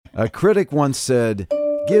A critic once said,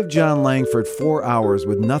 "Give Jon Langford 4 hours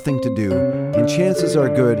with nothing to do, and chances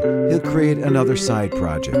are good he'll create another side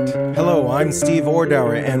project." Hello, I'm Steve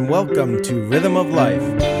Ordauer, and welcome to Rhythm of Life.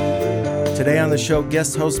 Today on the show,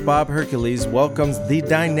 guest host Bob Hercules welcomes the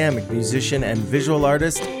dynamic musician and visual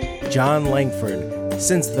artist, Jon Langford.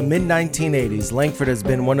 Since the mid-1980s, Langford has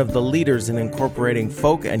been one of the leaders in incorporating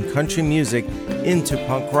folk and country music into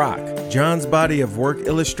punk rock. Jon's body of work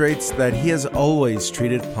illustrates that he has always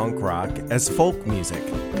treated punk rock as folk music,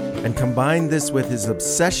 and combined this with his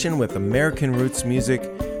obsession with American roots music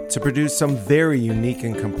to produce some very unique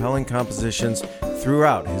and compelling compositions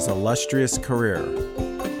throughout his illustrious career.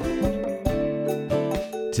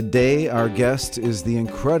 Today, our guest is the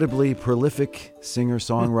incredibly prolific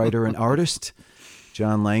singer-songwriter and artist,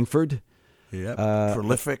 Jon Langford. Yep,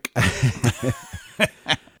 prolific.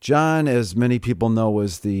 Jon, as many people know,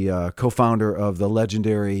 was the co-founder of the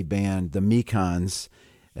legendary band The Mekons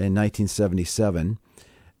in 1977.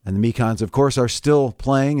 And the Mekons, of course, are still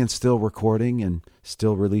playing and still recording and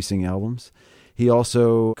still releasing albums. He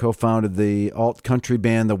also co-founded the alt-country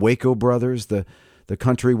band The Waco Brothers, the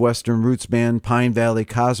country western roots band Pine Valley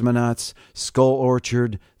Cosmonauts, Skull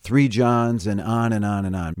Orchard, Three Johns, and on and on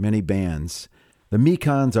and on. Many bands. The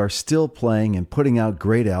Mekons are still playing and putting out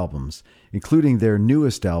great albums, including their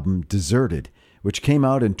newest album, Deserted, which came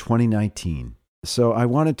out in 2019. So I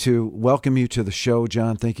wanted to welcome you to the show,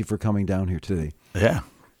 Jon. Thank you for coming down here today. Yeah,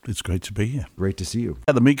 it's great to be here. Great to see you.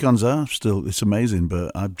 Yeah, the Mekons are still, it's amazing,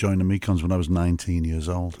 but I joined the Mekons when I was 19 years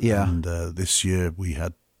old. Yeah. And this year we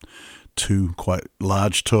had 2 quite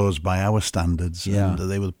large tours by our standards. Yeah. And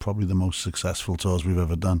they were probably the most successful tours we've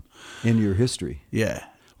ever done. In your history. Yeah.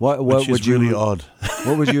 What which would is you, really odd.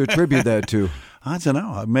 What would you attribute that to? I don't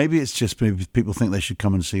know. Maybe it's just maybe people think they should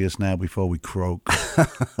come and see us now before we croak.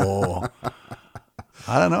 Or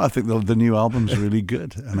I don't know. I think the new album's really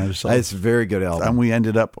good, and it's a very good album. And we've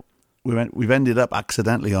ended up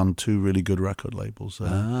accidentally on 2 really good record labels.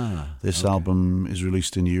 This album is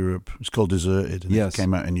released in Europe. It's called Deserted, and it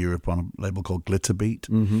came out in Europe on a label called Glitterbeat,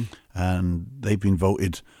 and they've been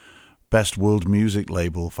voted Best World Music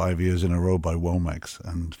Label 5 years in a row by Womex,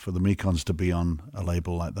 and for the Mekons to be on a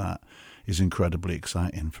label like that is incredibly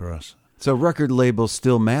exciting for us. So record labels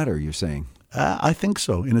still matter, you're saying? I think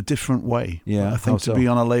so, in a different way. Yeah, I think to be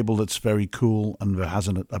on a label that's very cool and has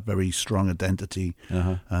a very strong identity,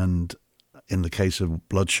 and in the case of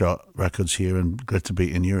Bloodshot Records here and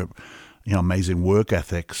Glitterbeat in Europe, amazing work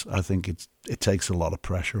ethics. I think it takes a lot of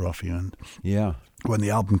pressure off you. And when the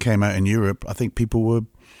album came out in Europe, I think people were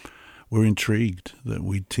intrigued that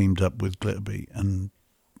we teamed up with Glitterbeat, and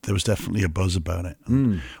there was definitely a buzz about it.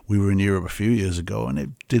 We were in Europe a few years ago, and it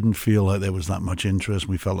didn't feel like there was that much interest.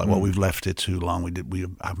 We felt like, we've left it too long. We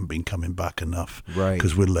haven't been coming back enough, right?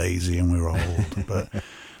 Because we're lazy and we're old. But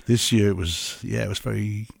this year it was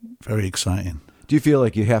very, very exciting. Do you feel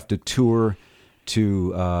like you have to tour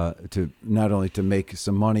to not only to make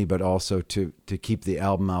some money, but also to keep the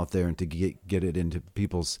album out there and to get it into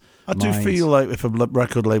people's minds? I do feel like if a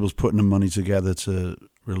record label's putting the money together to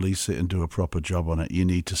release it and do a proper job on it, you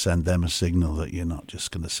need to send them a signal that you're not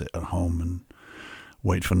just going to sit at home and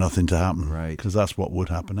wait for nothing to happen. Right. Because that's what would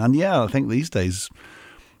happen. And I think these days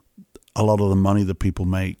a lot of the money that people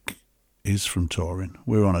make is from touring.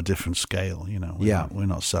 We're on a different scale, We're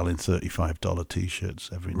not selling $35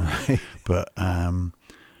 T-shirts every night. Right. But I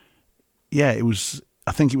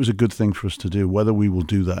think it was a good thing for us to do. Whether we will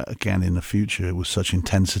do that again in the future with such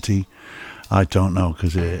intensity, I don't know,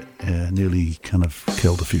 because it nearly kind of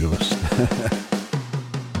killed a few of us.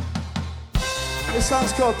 This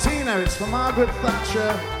song's called Tina. It's for Margaret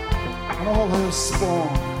Thatcher and all her spawn.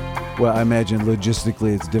 Well, I imagine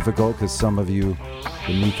logistically it's difficult because some of you,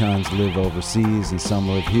 the Mekons, live overseas and some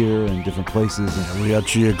live here in different places. And we are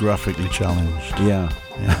geographically challenged. Yeah.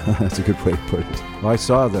 That's a good way to put it. Well, I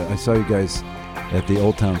saw you guys at the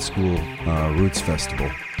Old Town School Roots Festival.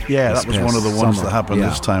 Yeah, that was one of the ones that happened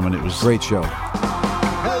this time, and it was great show.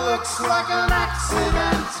 It looks like an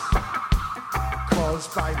accident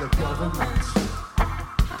caused by the government.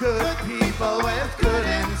 Good people with good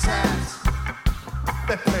intent,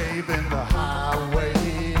 they're paving the highway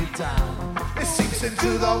down. It sinks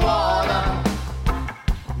into the water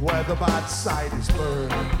where the bad side is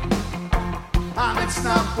burned, and it's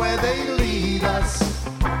not where they lead us,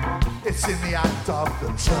 it's in the act of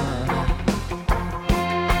the turn.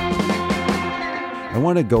 I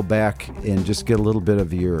want to go back and just get a little bit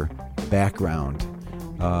of your background.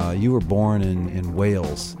 You were born in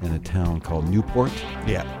Wales in a town called Newport.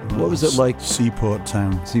 Yeah. What was it like? Seaport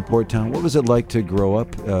town. Seaport town. What was it like to grow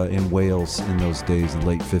up in Wales in those days, the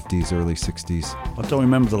late 50s, early 60s? I don't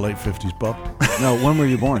remember the late 50s, Bob. No, when were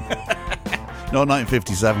you born? No,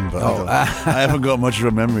 1957, but I haven't got much of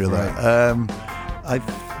a memory of that.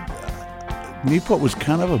 Newport was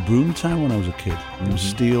kind of a boom town when I was a kid. It was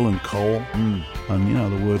steel and coal, and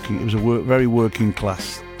it was a very working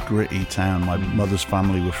class, gritty town. My mother's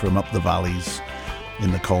family were from up the valleys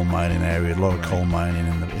in the coal mining area. A lot of coal mining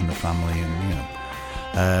in the family,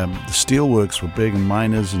 and the steelworks were big, and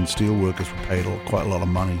miners and steelworkers were paid quite a lot of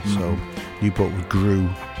money. So Newport grew.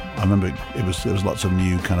 I remember there was lots of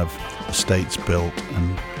new kind of estates built,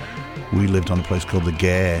 and we lived on a place called the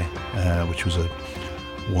Gare, which was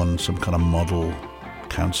some kind of model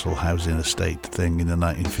council housing estate thing in the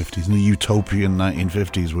 1950s. In the utopian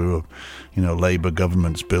 1950s, we were, Labour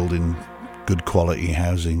governments building good quality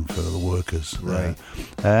housing for the workers. Right.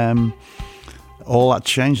 All that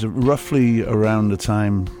changed roughly around the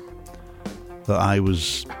time that I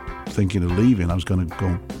was thinking of leaving. I was going to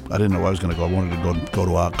go. I didn't know where I was going to go. I wanted to go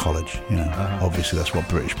to art college. Obviously that's what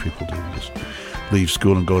British people do. Just leave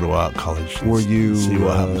school and go to art college. See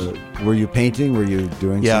what happens. Were you painting? Were you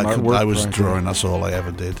doing some artwork? I was drawing. That's all I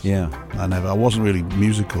ever did. Yeah. I wasn't really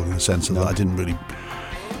musical in the sense of that I didn't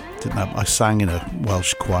have. I sang in a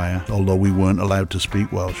Welsh choir, although we weren't allowed to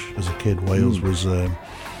speak Welsh as a kid. Wales was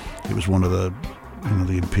it was one of the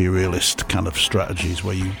the imperialist kind of strategies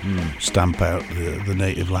where you stamp out the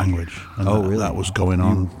native language. And really? That was going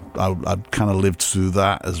on. I'd kind of lived through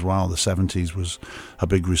that as well. The 70s was a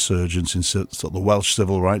big resurgence in so the Welsh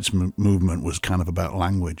civil rights movement was kind of about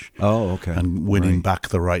language. Oh, okay. And winning back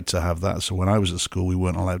the right to have that. So when I was at school, we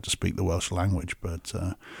weren't allowed to speak the Welsh language, but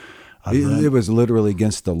it was literally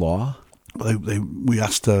against the law. We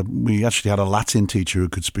actually had a Latin teacher who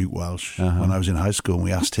could speak Welsh when I was in high school, and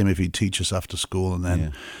we asked him if he'd teach us after school, and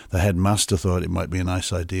then the headmaster thought it might be a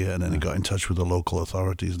nice idea, and then he got in touch with the local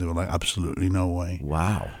authorities, and they were like, absolutely no way.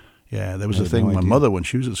 Wow. Yeah, there was a thing. My mother, when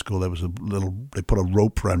she was at school, they put a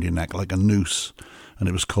rope around your neck like a noose, and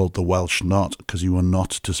it was called the Welsh knot because you were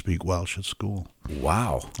not to speak Welsh at school.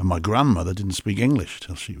 Wow. And my grandmother didn't speak English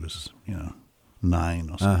till she was 9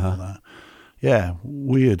 or something like that. Yeah,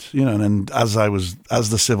 weird, and then as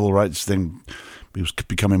the civil rights thing was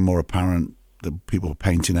becoming more apparent, that people were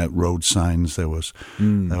painting out road signs. There were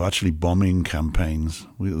actually bombing campaigns.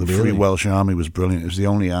 The Free Welsh Army was brilliant. It was the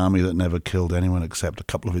only army that never killed anyone except a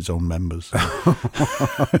couple of its own members.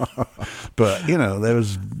 But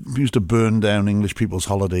we used to burn down English people's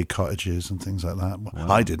holiday cottages and things like that. Wow.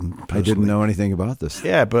 I didn't. Personally. I didn't know anything about this.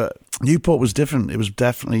 Yeah, but Newport was different. It was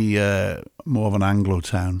definitely more of an Anglo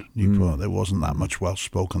town. Newport. There wasn't that much Welsh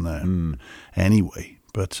spoken there anyway.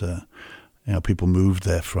 But people moved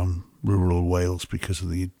there from rural Wales because of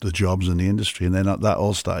the jobs in the industry, and then that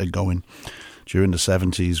all started going during the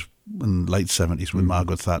 70s and late 70s with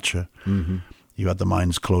Margaret Thatcher. You had the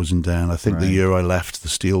mines closing down. I think the year I left, the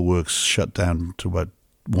steelworks shut down to about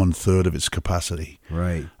 1/3 of its capacity.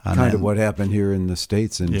 Right. And kind of what happened here in the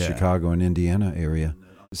States in Chicago and Indiana area.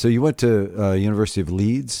 So you went to University of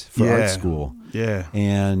Leeds for art school. Yeah.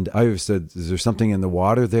 And I said, is there something in the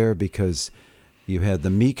water there? Because you had the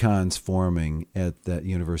Mekons forming at that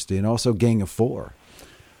university, and also Gang of Four.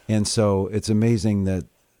 And so it's amazing that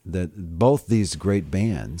both these great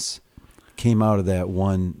bands came out of that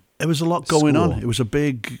one. There was a lot going on. It was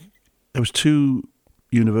there was two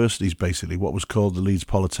universities, basically. What was called the Leeds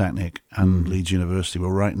Polytechnic and Leeds University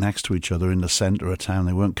were right next to each other in the centre of town.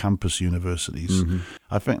 They weren't campus universities.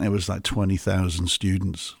 I think there was like 20,000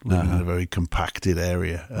 students living in a very compacted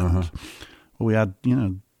area. And we had,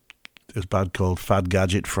 there's a band called Fad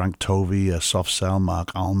Gadget, Frank Tovey, Soft Cell,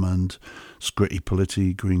 Mark Almond, Scritti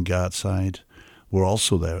Politti, Green Gartside were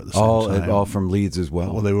also there at the same time. All from Leeds as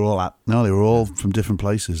well? Well, they were all from different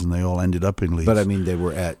places, and they all ended up in Leeds. But I mean, they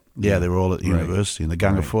were at... Yeah, they were all at the university. And the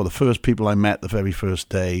Gang of Four, the first people I met the very first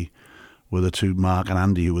day were the two, Mark and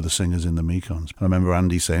Andy, who were the singers in the Mekons. I remember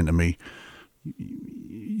Andy saying to me,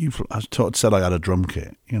 said I had a drum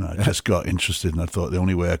kit. I just got interested, and I thought the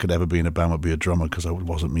only way I could ever be in a band would be a drummer because I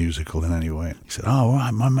wasn't musical in any way. He said, "Oh, all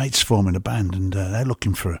right, my mate's forming a band, and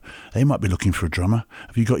they might be looking for a drummer.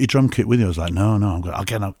 Have you got your drum kit with you?" I was like, "No, I'm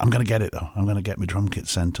going to get it though. I'm going to get my drum kit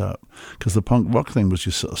sent up," because the punk rock thing was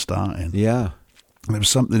just sort of starting. Yeah. And there was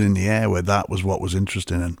something in the air where that was what was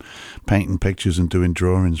interesting, and painting pictures and doing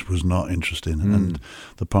drawings was not interesting, and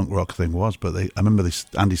the punk rock thing was. But I remember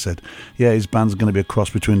Andy said, "Yeah, his band's going to be a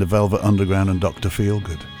cross between the Velvet Underground and Dr.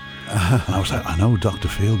 Feelgood." And I was like, I know Dr.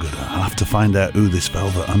 Feelgood. I'll have to find out who this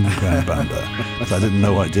Velvet Underground band are, because I didn't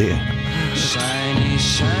no idea. Shiny,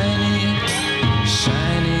 shiny,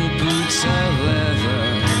 shiny boots of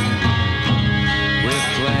leather.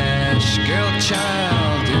 Whiplash, girl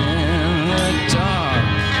child in the dark.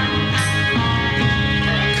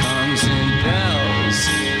 Comes in bells,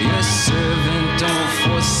 your servant, don't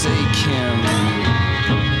forsake him.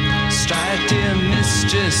 Strike, dear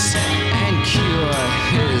mistress, and cure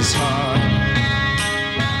his heart.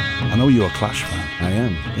 I know you're a Clash fan. I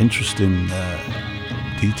am. Interesting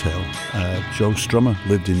detail. Joe Strummer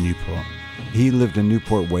lived in Newport. He lived in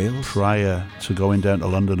Newport, Wales? Prior to going down to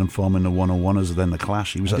London and forming the 101ers and then the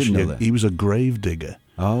Clash, he was he was a grave digger.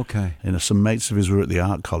 Oh, okay. And some mates of his were at the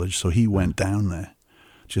art college, so he went down there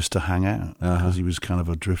just to hang out because he was kind of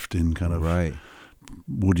a drifting kind of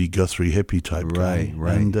Woody Guthrie hippie type guy.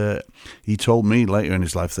 Right. And he told me later in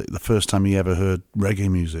his life that the first time he ever heard reggae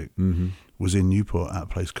music was in Newport at a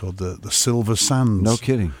place called the Silver Sands. No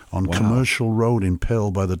kidding. On Commercial Road in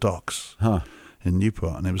Pearl by the docks in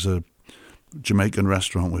Newport. And it was a Jamaican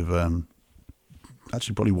restaurant with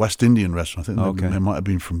actually probably West Indian restaurant. I think they might have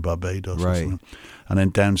been from Barbados or something. And then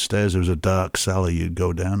downstairs there was a dark cellar. You'd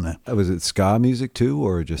go down there. Was it ska music too,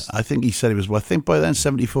 or just? I think he said it was. Well, I think by then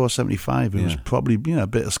 74, 75, it was probably a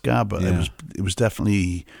bit of ska, but it was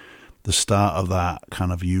definitely the start of that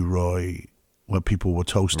kind of U-Roy where people were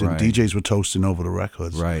toasting. DJs were toasting over the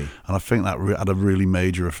records, right? And I think that had a really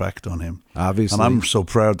major effect on him. Obviously, and I'm so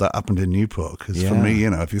proud that happened in Newport because for me,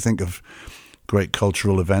 if you think of great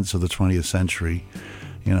cultural events of the 20th century,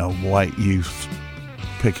 white youth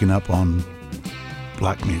picking up on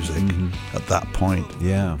black music at that point.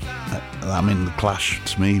 Yeah. I mean, the Clash,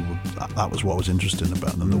 to me, that was what was interesting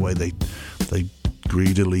about them, the way they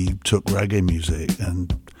greedily took reggae music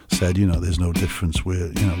and said, there's no difference.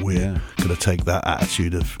 We're going to take that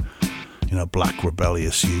attitude of, black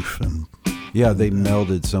rebellious youth and they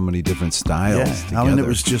melded so many different styles together. I mean, it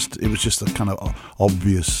was just a kind of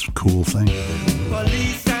obvious, cool thing.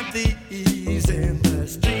 Police and thieves in the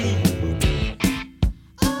street.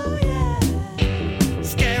 Oh yeah.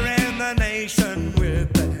 Scaring the nation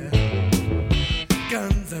with their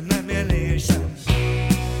guns and ammunition.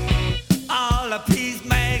 All a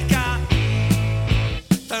peacemaker,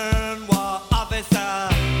 turn war officer.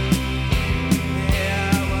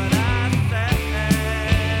 Hear what I say.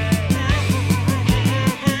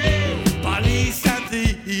 Police and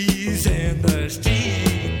thieves in the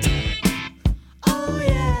street. Oh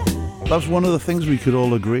yeah. That's one of the things we could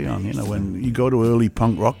all agree on. When you go to early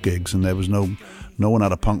punk rock gigs and there was no one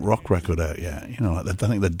had a punk rock record out yet. I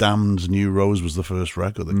think the Damned's New Rose was the first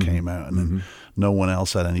record that came out, and then no one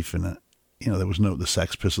else had anything that, there was the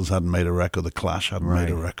Sex Pistols hadn't made a record, the Clash hadn't made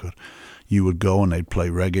a record. You would go and they'd play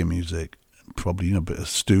reggae music, probably a bit of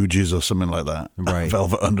Stooges or something like that,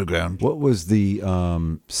 Velvet Underground. What was the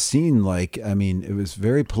scene like? I mean, it was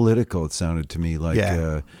very political, it sounded to me like.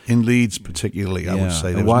 In Leeds particularly, I would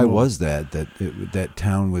say. Why was that that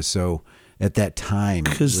town was so, at that time?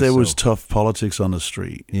 Because there was tough politics on the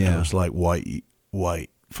street. Yeah. It was like white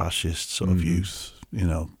fascist sort of youth.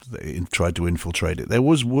 They tried to infiltrate it. There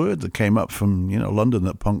was word that came up from, London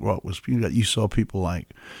that punk rock was, you saw people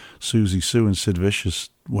like Susie Sue and Sid Vicious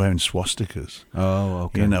wearing swastikas. Oh,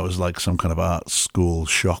 okay. It was like some kind of art school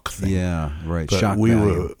shock thing. Yeah, right. But shock we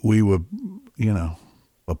value. were,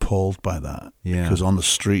 appalled by that. Yeah. Because on the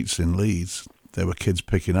streets in Leeds, there were kids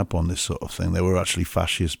picking up on this sort of thing. There were actually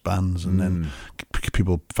fascist bands and then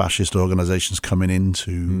fascist organizations coming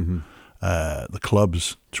into the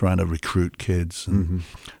clubs trying to recruit kids. And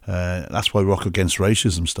that's why Rock Against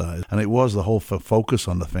Racism started. And it was the whole focus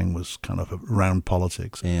on the thing was kind of around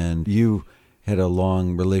politics. And you had a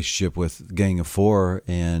long relationship with Gang of Four,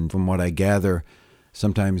 and from what I gather,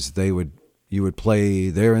 sometimes you would play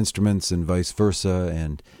their instruments and vice versa,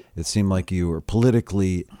 and it seemed like you were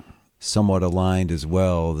politically somewhat aligned as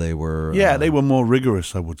well. They were they were more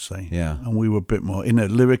rigorous, I would say. Yeah, and we were a bit more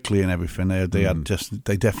lyrically and everything. They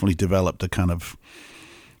they definitely developed a kind of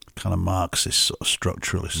Marxist sort of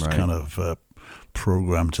structuralist kind of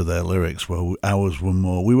program to their lyrics. Where ours were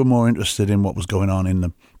more. We were more interested in what was going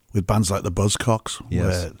on with bands like the Buzzcocks,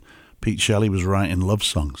 where Pete Shelley was writing love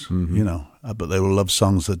songs. But they were love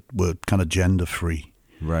songs that were kind of gender free,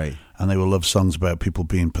 right? And they were love songs about people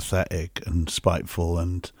being pathetic and spiteful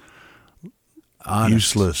and honest.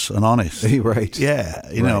 Useless and honest. Right. Yeah.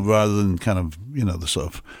 Rather than kind of, the sort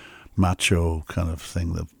of macho kind of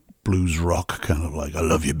thing, the blues rock kind of like, I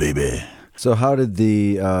love you, baby. So how did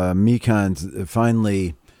the Mekons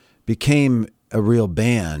finally became a real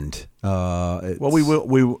band? There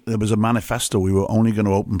was a manifesto. We were only going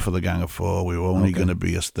to open for the Gang of Four. We were only going to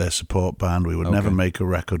be their support band. We would never make a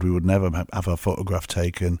record. We would never have a photograph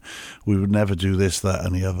taken. We would never do this, that,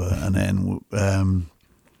 and the other. And then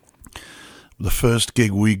the first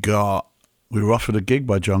gig we got, we were offered a gig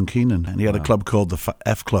by John Keenan, and he had a club called the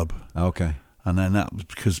F Club. Okay. And then that was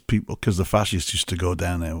because the fascists used to go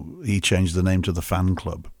down there. He changed the name to the Fan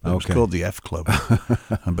Club. It was called the F Club,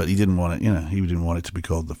 but he didn't want it. He didn't want it to be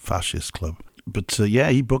called the Fascist Club. But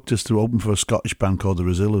he booked us to open for a Scottish band called the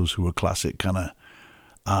Rosillos, who were classic kind of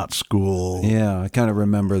art school. Yeah, I kind of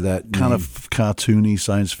remember that kind of cartoony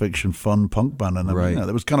science fiction fun punk band, and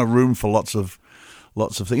there was kind of room for lots of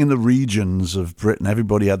things in the regions of Britain.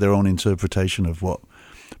 Everybody had their own interpretation of what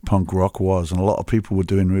punk rock was, and a lot of people were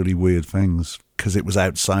doing really weird things because it was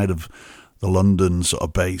outside of the London sort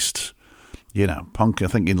of based, punk. I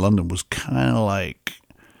think in London was kind of like,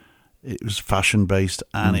 it was fashion based,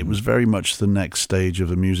 and it was very much the next stage of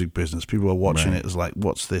the music business. People were watching it as like,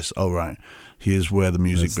 what's this? Oh, right, here's where the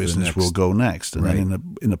music business will go next. And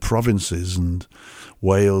then in the provinces and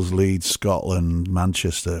Wales, Leeds, Scotland,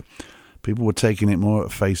 Manchester, people were taking it more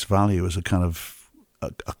at face value as a kind of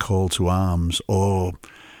a call to arms, or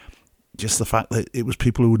just the fact that it was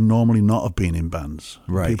people who would normally not have been in bands.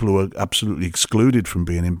 Right. People who were absolutely excluded from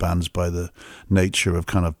being in bands by the nature of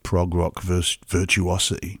kind of prog rock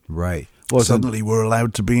virtuosity. Right. Suddenly we're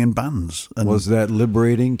allowed to be in bands. And was that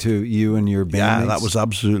liberating to you and your bandmates? Yeah, that was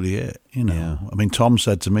absolutely it. Yeah. I mean, Tom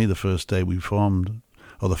said to me the first day we formed,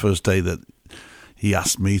 or the first day that he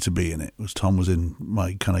asked me to be in it, was Tom was in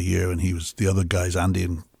my kind of year, and he was the other guys, Andy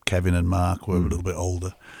and Kevin and Mark, were a little bit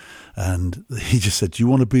older. And he just said, "Do you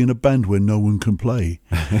want to be in a band where no one can play?"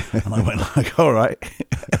 And I went like, "All right."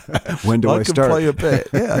 When do I start? I can play a bit.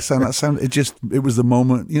 Yeah, it was the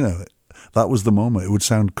moment, that was the moment. It would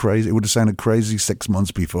sound crazy. It would have sounded crazy 6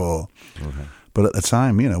 months before. Okay. But at the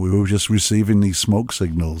time, we were just receiving these smoke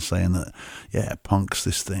signals saying that, punk's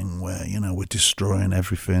this thing where, we're destroying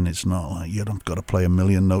everything. It's not like you don't got to play a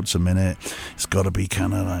million notes a minute. It's got to be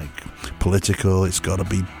kind of like political. It's got to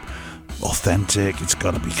be authentic. It's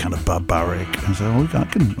got to be kind of barbaric. And so I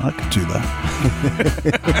can do that.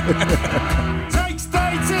 Takes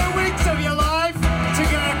 32 weeks of your life to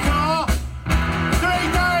get a car.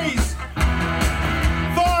 3 days,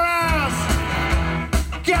 4 hours,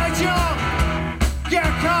 get a job, get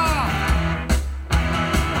a car.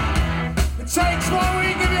 It takes 1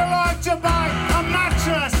 week of your life to buy a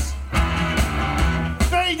mattress.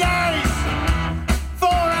 3 days, 4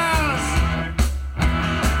 hours,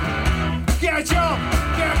 get a job,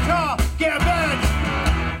 get a car, get a bed.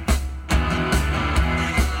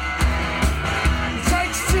 It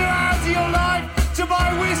takes 2 hours of your life to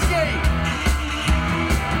buy whiskey.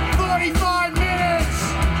 45 minutes.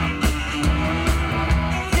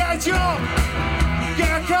 Get a job,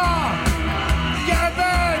 get a car, get a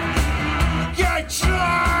bed, get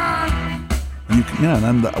drunk.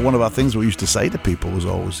 And one of our things we used to say to people was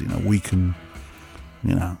always, we can,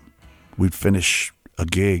 we'd finish a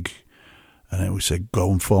gig, and then we say,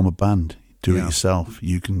 go and form a band, do it yourself.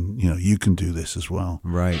 You can do this as well.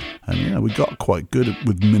 Right. And we got quite good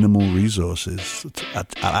with minimal resources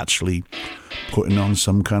at actually putting on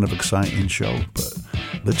some kind of exciting show. But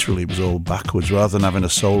literally, it was all backwards. Rather than having a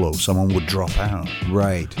solo, someone would drop out.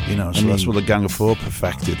 Right. So that's what the Gang of Four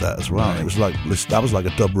perfected that as well. Right. It was that was like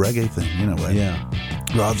a dub reggae thing, where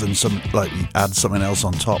rather than add something else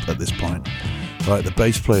on top at this point. Right, the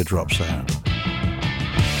bass player drops out.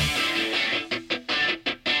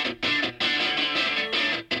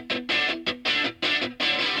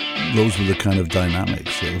 Those were the kind of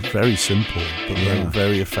dynamics. They were very simple, but very,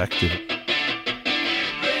 very effective.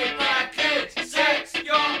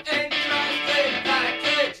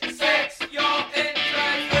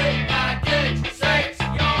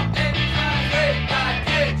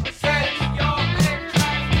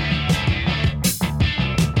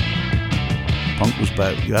 Punk was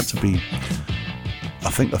about, you had to be, I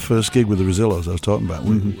think the first gig with the Rosillos I was talking about,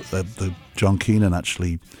 the John Keenan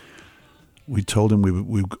actually, we told him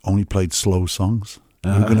we only played slow songs. We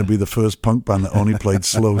were going to be the first punk band that only played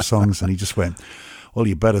slow songs, and he just went, well,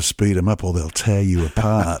 you better speed them up or they'll tear you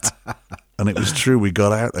apart. And it was true. We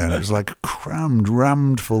got out there, and it was like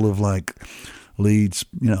rammed full of like Leeds,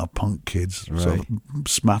 punk kids, sort of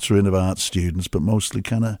smattering of art students, but mostly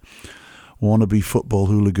kind of wannabe football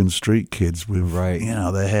hooligan street kids with,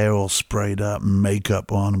 their hair all sprayed up and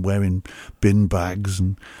makeup on, wearing bin bags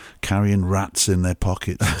and carrying rats in their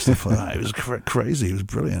pockets and stuff like that. It was crazy. It was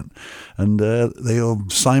brilliant. And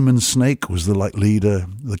Simon Snake was the leader,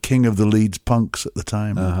 the king of the Leeds punks at the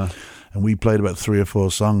time. And we played about 3 or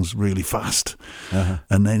 4 songs really fast.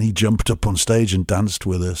 And then he jumped up on stage and danced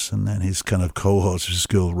with us. And then his kind of cohorts, this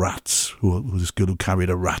girl Rats, this girl who carried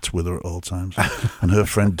a rat with her at all times, and her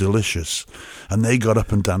friend Delicious. And they got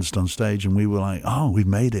up and danced on stage, and we were like, oh, we've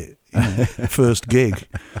made it. First gig.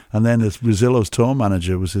 And then Rosillo's tour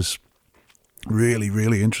manager was this really,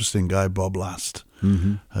 really interesting guy, Bob Last,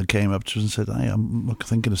 who came up to us and said, hey, I'm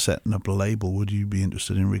thinking of setting up a label. Would you be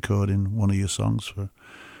interested in recording one of your songs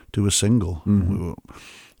do a single? We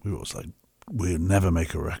were always like, we'll never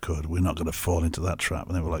make a record. We're not going to fall into that trap.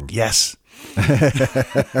 And they were like, yes.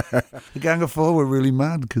 The Gang of Four were really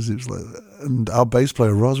mad because it was like, and our bass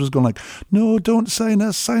player Roz was going like, no, don't sign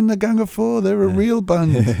us, sign the Gang of Four. They're a real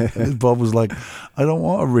band. And Bob was like, I don't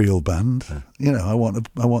want a real band. I want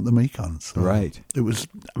the Mekons. So right. It was,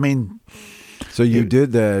 I mean. So you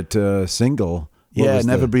did that single.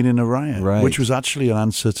 Never Been in a Riot, right. Which was actually an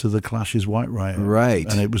answer to the Clash's White Riot. Right.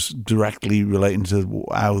 And it was directly relating to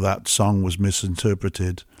how that song was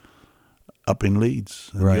misinterpreted up in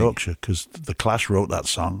Leeds and Yorkshire, because the Clash wrote that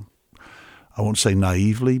song, I won't say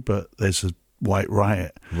naively, but there's a White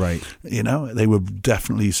Riot. Right. They were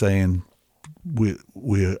definitely saying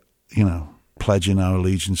we're pledging our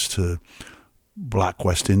allegiance to black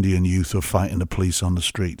West Indian youth who are fighting the police on the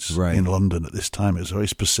streets in London at this time. It was a very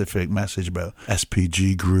specific message about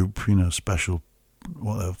SPG group, special,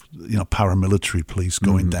 paramilitary police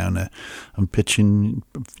going down there and pitching,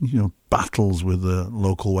 battles with the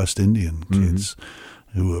local West Indian kids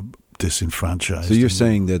who were disenfranchised. So you're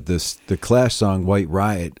saying that the Clash song White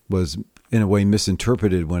Riot was in a way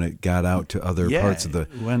misinterpreted when it got out to other parts of the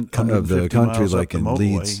country, like in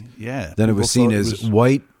Leeds. Yeah. Then it was seen as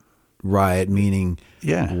White Riot, meaning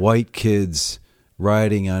white kids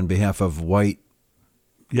rioting on behalf of white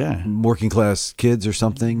working class kids or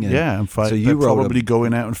something. And fight, so you probably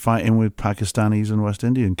going out and fighting with Pakistanis and West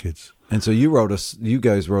Indian kids. And so you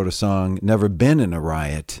guys wrote a song, Never Been in a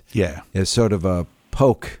Riot. Yeah. As sort of a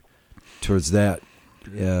poke towards that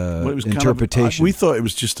interpretation. We thought it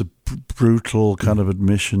was just a brutal kind of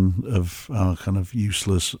admission of our kind of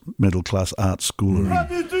useless middle class art schoolery.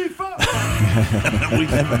 We'd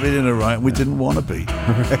never been in a riot. We didn't want to be.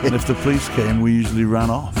 Right. And if the police came, we usually ran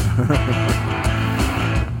off.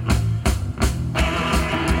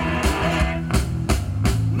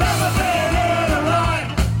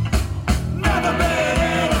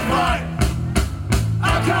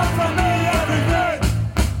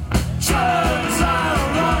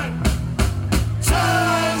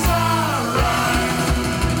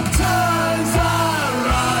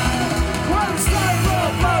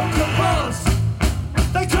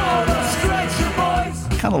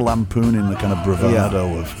 Kind of lampooning the kind of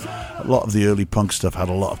bravado of a lot of the early punk stuff had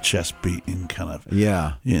a lot of chest beating kind of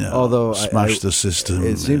although smash the system.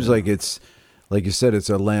 It seems like it's, like you said,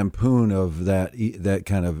 it's a lampoon of that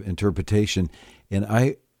kind of interpretation,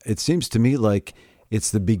 and it seems to me like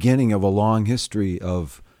it's the beginning of a long history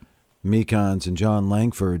of Mekons and Jon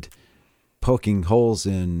Langford poking holes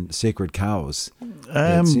in sacred cows.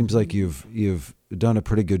 It seems like you've done a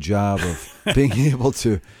pretty good job of being able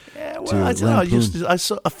to. Well, I don't know. I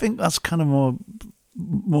think that's kind of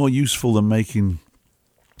more useful than making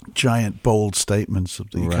giant, bold statements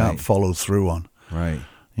that you can't follow through on. Right.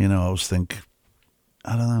 I always think,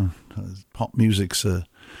 I don't know, pop music's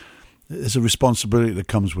there's a responsibility that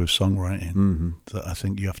comes with songwriting that I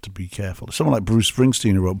think you have to be careful. Someone like Bruce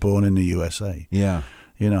Springsteen, who wrote Born in the USA. Yeah.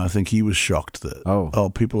 I think he was shocked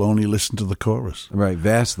that people only listen to the chorus. Right,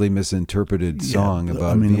 vastly misinterpreted song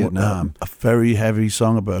about Vietnam. A very heavy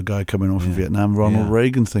song about a guy coming off of Vietnam. Ronald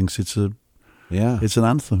Reagan thinks it's an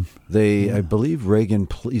anthem. I believe Reagan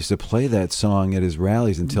used to play that song at his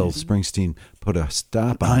rallies until Springsteen put a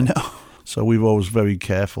stop on it. I know. So we've always very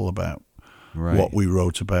careful about what we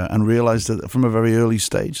wrote about and realized that from a very early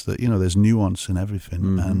stage that, there's nuance in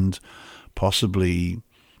everything and possibly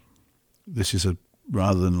this is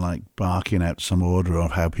rather than like barking out some order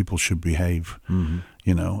of how people should behave, in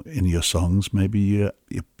your songs, maybe you're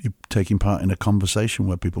taking part in a conversation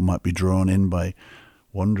where people might be drawn in by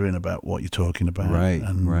wondering about what you're talking about. Right,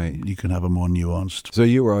 and you can have a more nuanced. So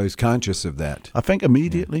you were always conscious of that? I think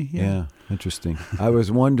immediately, yeah. Interesting. I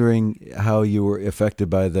was wondering how you were affected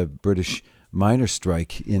by the British miners'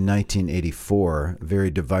 strike in 1984, a very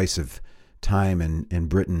divisive time in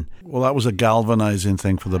Britain. Well, that was a galvanizing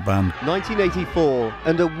thing for the band. 1984,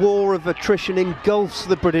 and a war of attrition engulfs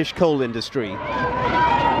the British coal industry.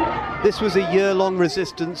 This was a year-long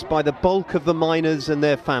resistance by the bulk of the miners and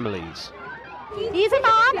their families. He's a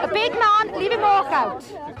man, a big man, leave him walk out.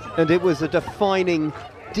 And it was a defining,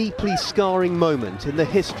 deeply scarring moment in the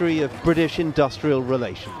history of British industrial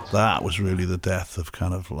relations. That was really the death of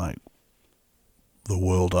kind of like the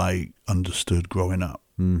world I understood growing up.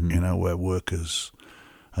 Mm-hmm. You know, where workers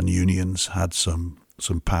and unions had some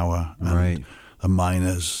power, and Right. the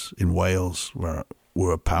miners in Wales were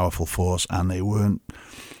a powerful force, and they weren't.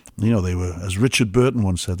 You know, they were, as Richard Burton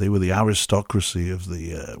once said, they were the aristocracy of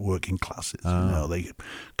the working classes. You know, they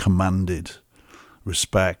commanded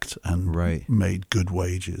respect and Right. made good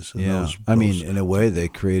wages. And Yeah. I mean, in a way,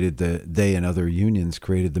 they and other unions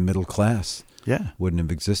created the middle class. yeah. Wouldn't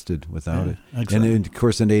have existed without Yeah, it. exactly. And of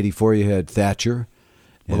course, in '84, you had Thatcher.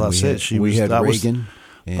 Well, and that's we it. Had, we had Reagan.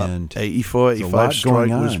 And that 84, there's a 85 lot strike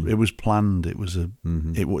going was on. it was planned. It was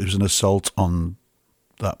it was an assault on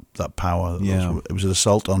that power. Yeah. It was an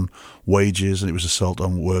assault on wages, and it was an assault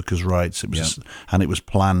on workers' rights. It was and it was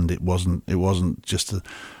planned. It wasn't just an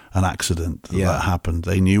accident that happened.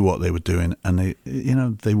 They knew what they were doing, and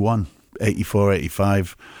they won 84,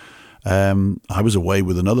 85. I was away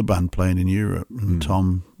with another band playing in Europe, and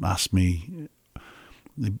Tom asked me.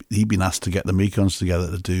 He'd been asked to get the Mekons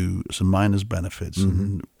together to do some miners' benefits,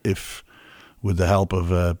 and if, with the help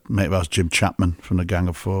of a mate of ours, Jim Chapman from the Gang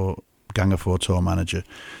of Four tour manager,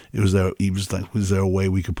 he was like, was there a way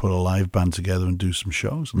we could put a live band together and do some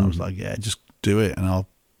shows? And I was like, yeah, just do it, and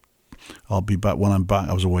I'll be back when I'm back.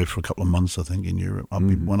 I was away for a couple of months, I think, in Europe.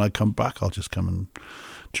 When I come back, I'll just come and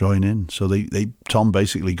join in. So Tom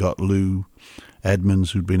basically got Lou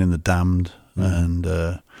Edmonds, who'd been in the Damned,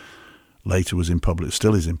 and later was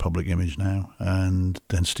still is in public image now, and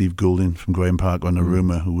then Steve Goulding from Graham Park on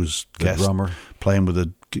Aruma, who was the drummer playing with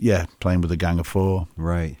the Gang of Four,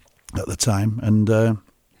 right, at the time, and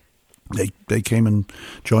they came and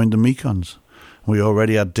joined the Mekons. We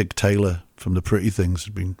already had Dick Taylor from the Pretty Things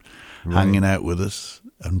had been hanging out with us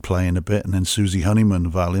and playing a bit, and then Susie Honeyman, the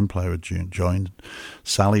violin player, had joined.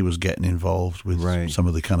 Sally was getting involved with some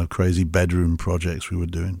of the kind of crazy bedroom projects we were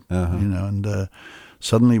doing, and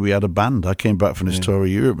suddenly we had a band. I came back from this tour of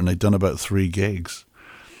Europe, and they'd done about 3 gigs,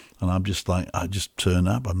 and I'm just like, I just turn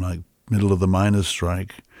up. I'm like, middle of the miners'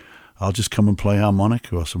 strike, I'll just come and play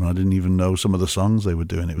harmonica or something. I didn't even know some of the songs they were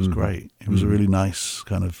doing. It was great. It was a really nice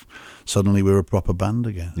kind of, suddenly we were a proper band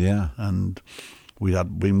again. Yeah. And we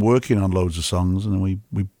had been working on loads of songs, and then we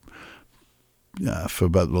for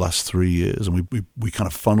about the last 3 years, and we kind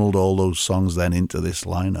of funneled all those songs then into this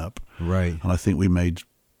lineup. Right. And I think we made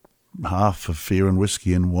half of Fear and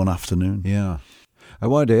Whiskey in one afternoon. Yeah. I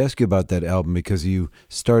wanted to ask you about that album because you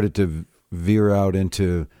started to veer out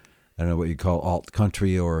into, I don't know what you call alt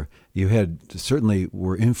country, or you certainly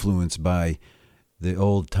were influenced by the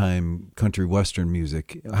old time country western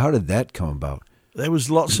music. How did that come about? There was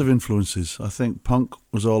lots of influences. I think punk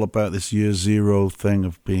was all about this year zero thing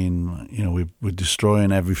of being, we're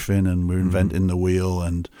destroying everything and we're inventing the wheel,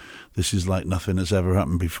 and this is like nothing that's ever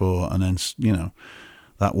happened before. And then,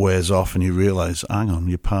 that wears off and you realize, hang on,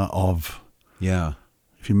 you're part of. Yeah.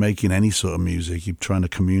 If you're making any sort of music, you're trying to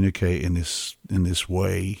communicate in this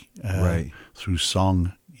way through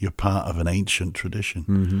song. You're part of an ancient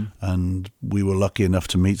tradition, and we were lucky enough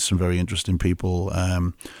to meet some very interesting people.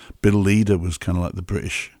 Bill Leader was kind of like the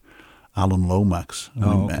British Alan Lomax.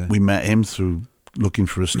 We met him through looking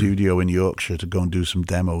for a studio in Yorkshire to go and do some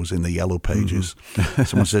demos in the Yellow Pages.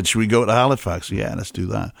 Someone said, should we go to Halifax? Yeah, let's do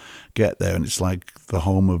that. Get there, and it's like the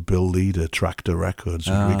home of Bill Leader, Tractor Records,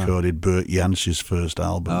 who recorded Bert Jansch's first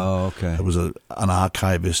album. Oh, okay. There was an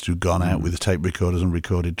archivist who'd gone out with tape recorders and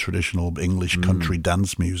recorded traditional English country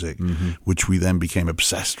dance music, which we then became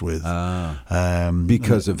obsessed with.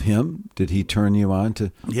 Because of him? Did he turn you on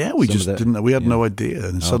to? Yeah, we just didn't. We had no idea,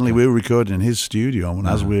 and suddenly we were recording in his studio,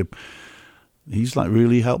 and he's like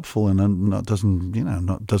really helpful and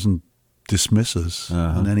doesn't dismiss us.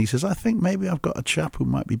 And then he says, I think maybe I've got a chap who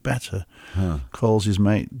might be better. Calls his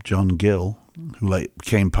mate John Gill, who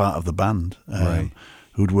became part of the band,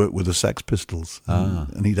 who'd worked with the Sex Pistols.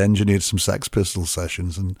 And he'd engineered some Sex Pistols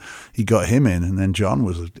sessions, and he got him in. And then John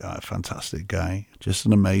was a fantastic guy, just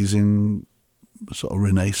an amazing sort of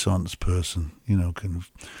Renaissance person, kind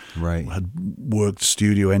of had worked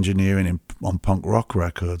studio engineering on punk rock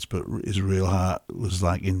records, but his real heart was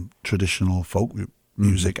like in traditional folk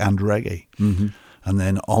music and reggae. And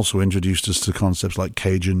then also introduced us to concepts like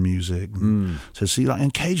Cajun music. So see, like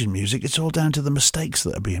in Cajun music, it's all down to the mistakes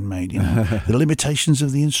that are being made, the limitations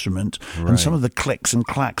of the instrument and some of the clicks and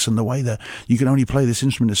clacks and the way that you can only play this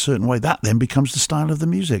instrument a certain way. That then becomes the style of the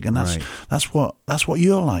music, and that's what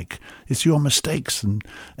you're like. It's your mistakes and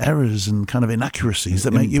errors and kind of inaccuracies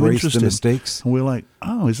that make you interesting. The mistakes. And we're like,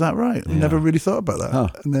 oh, is that right? We never really thought about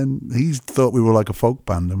that. And then he thought we were like a folk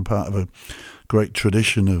band and part of a great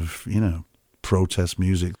tradition of protest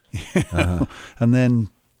music. And then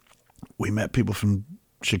we met people from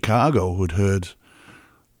Chicago who'd heard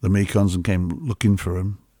the Mekons and came looking for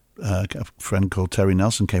him. A friend called Terry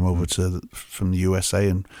Nelson came over from the USA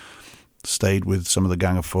and stayed with some of the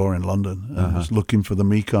Gang of Four in London and was looking for the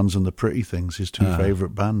Mekons and the Pretty Things, his two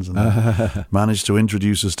favourite bands, and managed to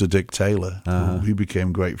introduce us to Dick Taylor. We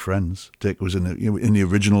became great friends. Dick was in the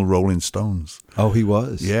original Rolling Stones. Oh, he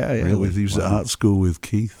was? Yeah. Really? He was at art school with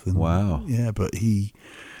Keith. And, wow. Yeah, but he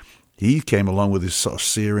came along with his sort of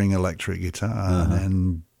searing electric guitar,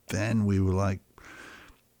 and then we were like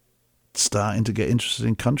starting to get interested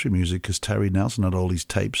in country music because Terry Nelson had all these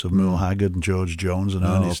tapes of Merle Haggard and George Jones and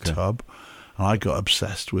Ernest Tubb, and I got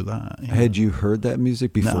obsessed with that. Had you heard that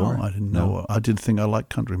music before? No, I didn't know. I didn't think I liked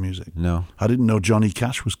country music. No. I didn't know Johnny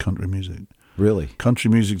Cash was country music. Really?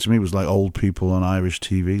 Country music to me was like old people on Irish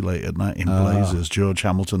TV late at night in blazers, George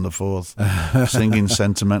Hamilton IV singing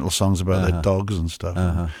sentimental songs about their dogs and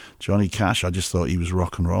stuff. Johnny Cash, I just thought he was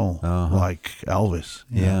rock and roll, like Elvis.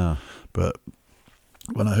 Yeah. But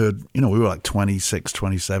when I heard, we were like 26,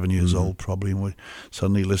 27 years old probably, and we're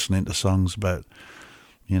suddenly listening to songs about,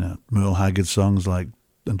 Merle Haggard songs and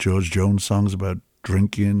George Jones songs about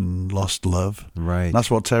drinking and lost love. Right. And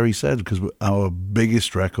that's what Terry said, because our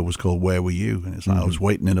biggest record was called Where Were You? And it's like, I was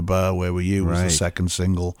waiting in a bar, Where Were You? Was the second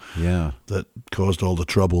single that caused all the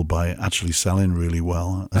trouble by actually selling really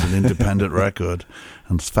well as an independent record,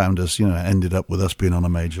 and found us, ended up with us being on a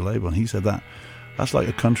major label. And he said that's like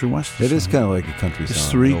a country western It is song. kind of like a country song.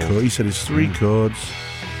 It's three chords. He said it's three chords,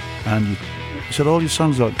 and he said all your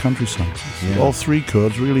songs are like country songs. All three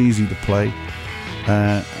chords, really easy to play,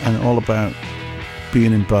 and all about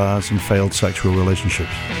being in bars and failed sexual relationships.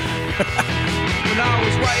 When I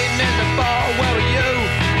was waiting in the bar, where were you?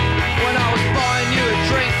 When I was buying you a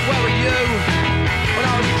drink, where were you? When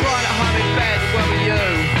I was crying at home in bed, where were you?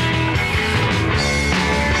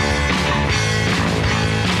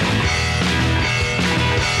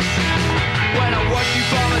 When I watched you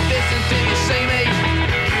from a distance, did you see me?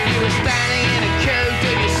 You were standing in a queue,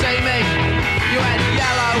 did you see me? You had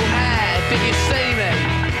yellow hair, did you see me?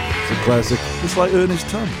 It's a classic. It's like Ernest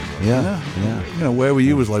Tubb. Yeah. Where Were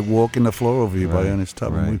You was like Walking the Floor Over You by Ernest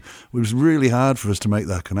Tubb. Right. And it was really hard for us to make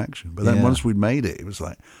that connection. But then once we'd made it, it was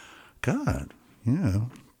like, God,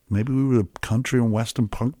 maybe we were a country and western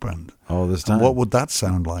punk band. All this time. And what would that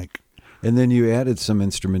sound like? And then you added some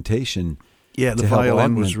instrumentation. Yeah, the to help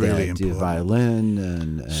violin was augment really that. important. The violin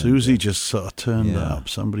and Susie just sort of turned up.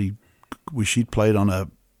 She'd played on a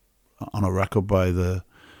record by the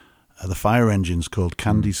Fire Engines called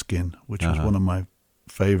Candy Skin, which was one of my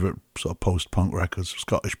favourite sort of post-punk records,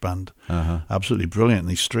 Scottish band. Absolutely brilliant. And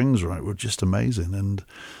these strings were just amazing. And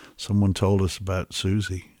someone told us about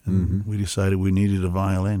Susie, and we decided we needed a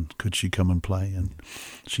violin. Could she come and play? And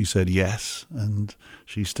she said yes, and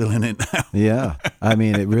she's still in it now. Yeah. I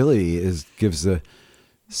mean, it really gives the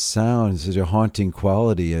sound such a haunting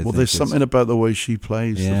quality. I think There's something about the way she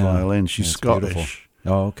plays the violin. She's it's Scottish. beautiful.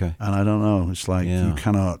 Oh, okay. And I don't know. It's like you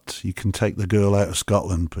can take the girl out of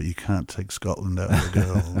Scotland, but you can't take Scotland out of the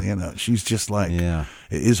girl. She's just like, it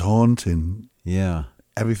is haunting. Yeah.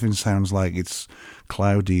 Everything sounds like it's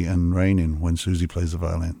cloudy and raining when Susie plays the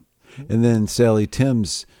violin. And then Sally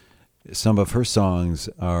Timms, some of her songs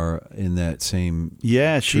are in that same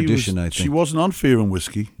tradition, I think. She wasn't on Fear and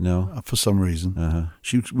Whiskey. No. For some reason.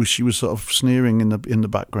 She was sort of sneering in the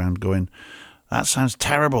background going, that sounds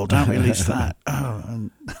terrible, don't release that.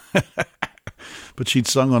 But she'd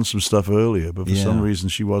sung on some stuff earlier, but for some reason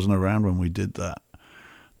she wasn't around when we did that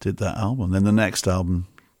album. Then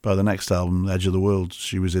by the next album, Edge of the World,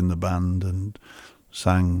 she was in the band and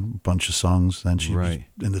sang a bunch of songs. Then she was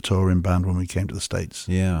in the touring band when we came to the States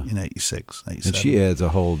in 86, 87. And she adds a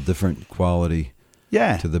whole different quality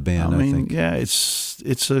to the band, I think. Yeah,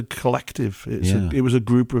 it's a collective. It was a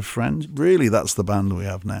group of friends. Really, that's the band we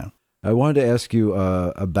have now. I wanted to ask you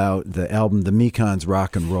about the album, The Mekons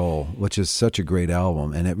Rock and Roll, which is such a great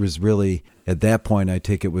album. And it was really, at that point, I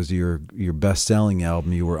take it was your best-selling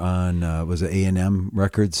album. You were on, was it A&M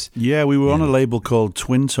Records? Yeah, we were on a label called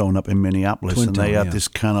Twin Tone up in Minneapolis. They had this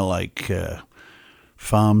kind of like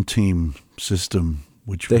farm team system.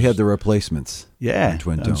 They had the Replacements. Yeah,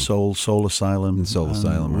 Twin Tone. and Soul Asylum. And Soul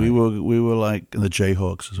Asylum, right. We were like the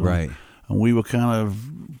Jayhawks as well. Right. And we were kind of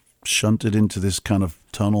shunted into this kind of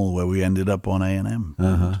tunnel where we ended up on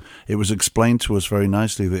A&M. It was explained to us very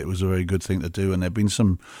nicely that it was a very good thing to do, and there'd been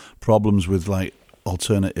some problems with like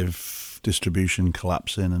alternative distribution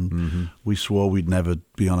collapsing, and we swore we'd never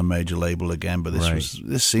be on a major label again, but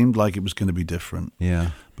this seemed like it was going to be different.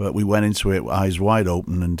 Yeah. But we went into it eyes wide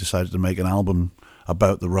open and decided to make an album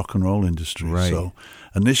about the rock and roll industry. Right. So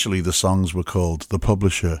initially the songs were called The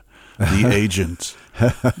Publisher, the agent,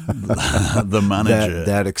 the manager,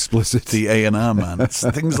 that explicit, the A&R man,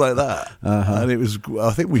 things like that. And it was,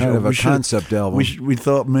 I think we kind should of a concept album. We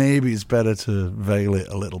thought maybe it's better to veil it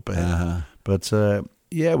a little bit, but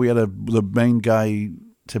yeah, we had the main guy,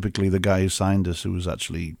 typically the guy who signed us, who was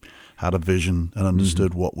actually had a vision and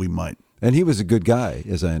understood what we might. And he was a good guy,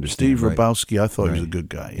 as I understand. Steve Rabowski, I thought he was a good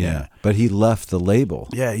guy. Yeah, but he left the label.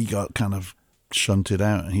 Yeah, he got kind of shunted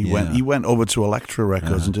out, and he went over to Elektra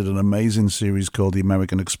Records and did an amazing series called the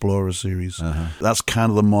American Explorer series. That's kind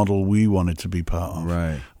of the model we wanted to be part of,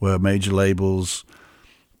 right? Where major labels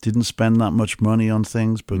didn't spend that much money on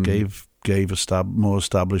things, but gave more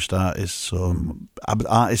established artists,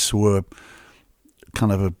 artists who were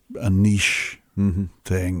kind of a niche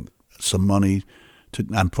thing, some money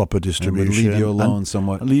and proper distribution. And would leave you alone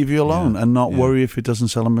somewhat. Leave you alone and not worry if it doesn't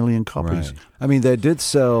sell 1 million copies. Right. I mean, they did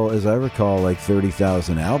sell, as I recall, like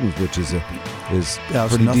 30,000 albums, which is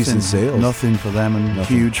pretty decent sales. Nothing for them and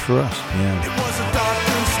huge for us. Yeah. It was a dark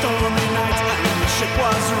and stormy night, and the ship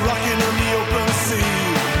was rocking on the open sea,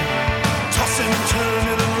 tossing and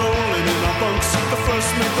turning and rolling in our bunks. The first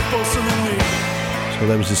mate, the bosun and me. So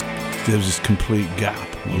there was this complete gap.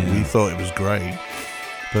 We thought it was great,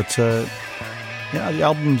 but yeah, the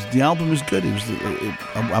album is good.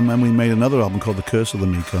 And then we made another album called The Curse of the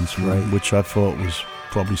Mekons, which I thought was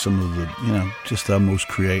probably some of the, just our most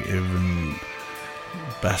creative and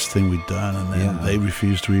best thing we'd done. And then they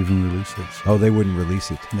refused to even release it. Oh, they wouldn't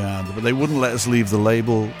release it. Yeah, but they wouldn't let us leave the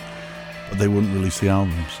label, but they wouldn't release the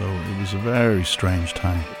album. So it was a very strange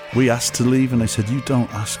time. We asked to leave, and they said, "You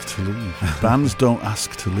don't ask to leave. Bands don't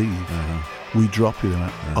ask to leave. We drop you." They're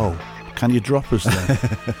like, "Oh, can you drop us then?"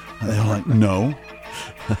 And they were like, "No,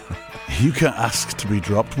 you can't ask to be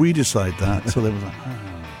dropped. We decide that." So they were like, "Oh."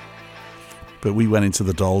 But we went into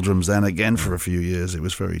the doldrums then again for a few years. It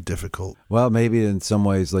was very difficult. Well, maybe in some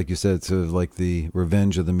ways, like you said, it's sort of like the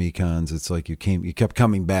revenge of the Mekons. It's like you kept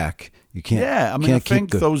coming back. You can't. Yeah, I mean, I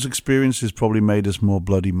think those experiences probably made us more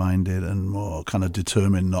bloody-minded and more kind of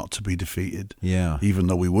determined not to be defeated. Yeah, even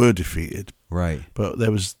though we were defeated. Right. But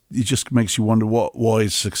it just makes you wonder what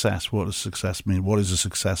is success? What does success mean? What is a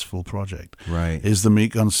successful project? Right. Is the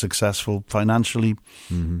Mekons successful financially?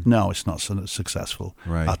 No, it's not successful.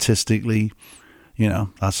 Right. Artistically,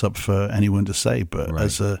 that's up for anyone to say. But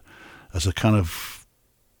as a kind of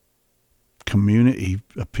community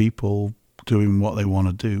of people doing what they want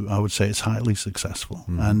to do, I would say it's highly successful.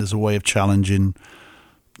 And as a way of challenging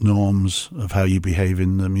norms of how you behave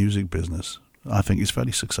in the music business, I think it's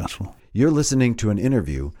very successful. You're listening to an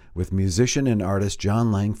interview with musician and artist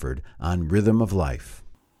Jon Langford on Rhythm of Life.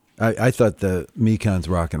 I thought the Mekons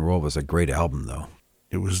Rock and Roll was a great album, though.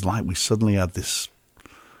 It was like we suddenly had this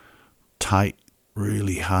tight,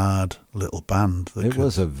 really hard little band.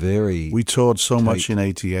 We toured so much in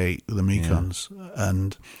 '88 with the Mekons,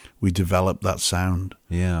 and we developed that sound.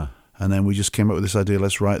 Yeah. And then we just came up with this idea,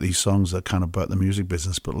 let's write these songs that are kind of about the music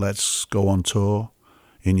business, but let's go on tour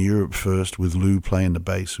in Europe first with Lou playing the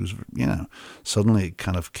bass, who's, suddenly it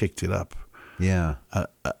kind of kicked it up a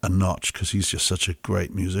notch because he's just such a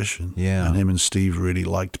great musician. Yeah. And him and Steve really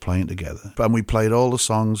liked playing together. And we played all the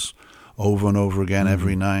songs over and over again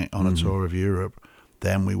every night on a tour of Europe.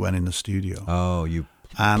 Then we went in the studio. Oh, you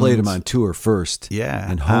played them on tour first.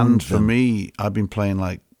 Yeah. And for me, I've been playing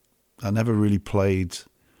I never really played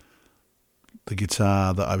the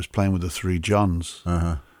guitar that I was playing with the Three Johns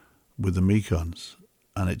with the Mekons.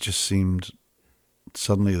 And it just seemed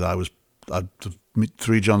suddenly that the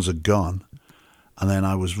Three Johns had gone, and then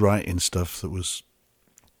I was writing stuff that was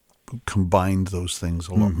combined those things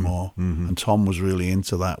a lot more. And Tom was really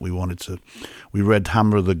into that. We read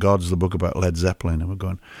Hammer of the Gods, the book about Led Zeppelin, and we're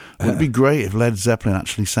going, wouldn't it be great if Led Zeppelin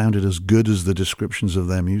actually sounded as good as the descriptions of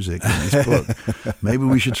their music in this book? Maybe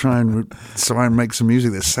we should try and make some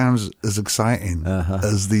music that sounds as exciting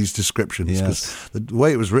as these descriptions, because the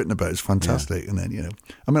way it was written about is fantastic. And then,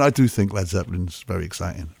 I do think Led Zeppelin's very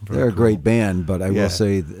exciting. They're a great band, but I will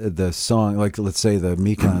say the song, like let's say the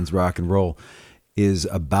Mekons Rock and Roll, is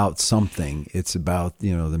about something. It's about,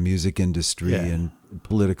 the music industry and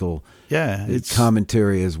political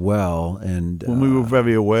commentary as well. And we were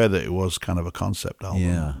very aware that it was kind of a concept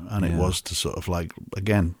album. And it was to sort of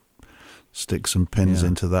again, stick some pins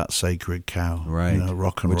into that sacred cow. Right.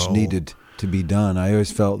 Rock and roll. Which needed to be done. I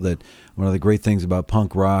always felt that one of the great things about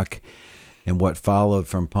punk rock and what followed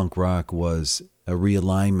from punk rock was a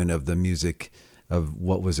realignment of the music, of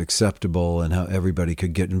what was acceptable and how everybody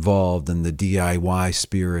could get involved, and the DIY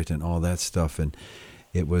spirit and all that stuff. And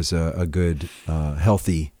it was a good,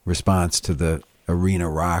 healthy response to the arena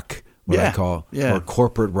rock what I call or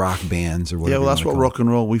corporate rock bands or whatever. Yeah, well, that's what rock and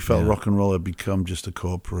roll. We felt Yeah. rock and roll had become just a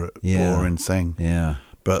corporate, Yeah. boring thing. Yeah.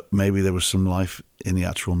 But maybe there was some life in the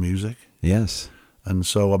actual music. Yes. And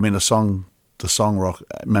so, I mean, the song rock,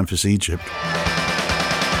 Memphis, Egypt,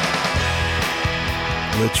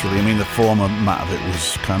 literally, I mean, the format of it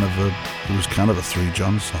was kind of a 3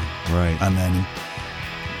 John song. Right. And then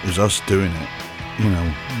it was us doing it,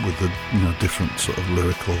 with the, different sort of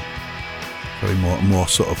lyrical, very more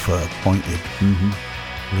sort of pointed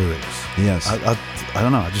lyrics. Yes. I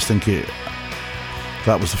don't know, I just think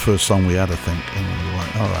that was the first song we had, I think, and we were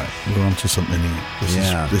like, all right, we're onto something here.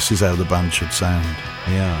 This is how the band should sound.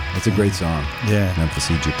 Yeah. It's a great song. Yeah. Memphis,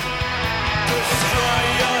 Egypt. Destroy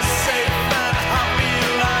your safe and happy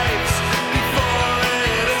lives before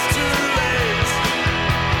it is too late.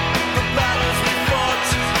 The battles we fought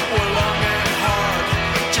were long and hard,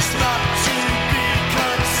 just not to be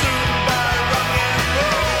consumed by rock and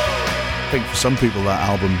roll. I think for some people that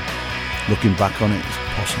album, looking back on it, is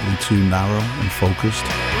possibly too narrow and focused.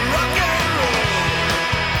 Rock and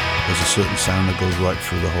roll. There's a certain sound that goes right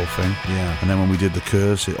through the whole thing. Yeah. And then when we did the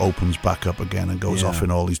curse, it opens back up again and goes Yeah. off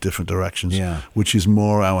in all these different directions, Yeah. which is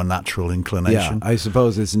more our natural Yeah. inclination. I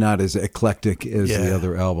suppose it's not as eclectic as the Yeah.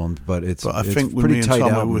 other albums, but it's But I think it's with pretty me and tight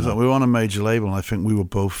Tom, album. we were on a major label, and I think we were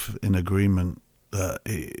both in agreement that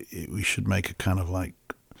we should make a kind of like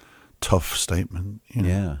tough statement.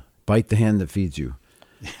 Yeah. Bite the hand that feeds you.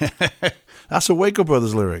 That's a Waco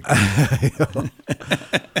Brothers lyric.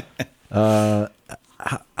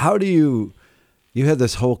 How do you had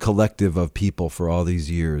this whole collective of people for all these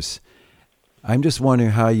years. I'm just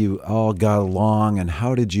wondering how you all got along, and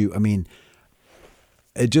how did you, I mean,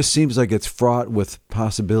 it just seems like it's fraught with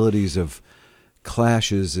possibilities of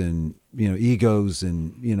clashes and, egos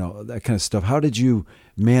and, that kind of stuff. How did you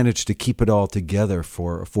manage to keep it all together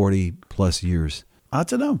for 40 plus years? I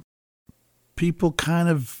don't know. People kind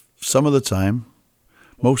of, some of the time,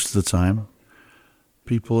 most of the time,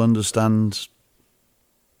 people understand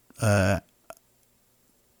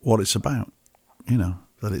what it's about,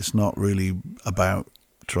 that it's not really about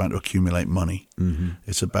trying to accumulate money. Mm-hmm.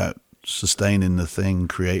 It's about sustaining the thing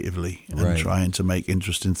creatively and trying to make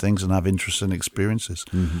interesting things and have interesting experiences.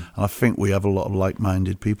 Mm-hmm. And I think we have a lot of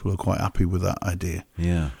like-minded people who are quite happy with that idea.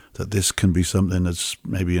 Yeah. That this can be something that's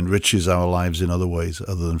maybe enriches our lives in other ways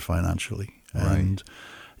other than financially. And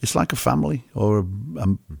it's like a family or a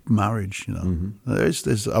marriage, Mm-hmm.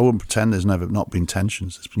 There's I wouldn't pretend there's never not been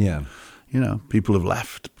tensions. There's been, people have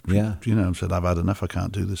left. Yeah. Said, I've had enough, I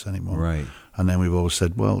can't do this anymore. Right. And then we've always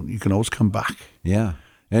said, well, you can always come back. Yeah.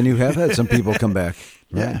 And you have had some people come back.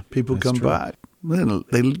 Right? Yeah, people That's come true. back.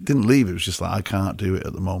 They didn't leave. It was just like, I can't do it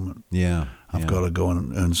at the moment. Yeah. I've got to go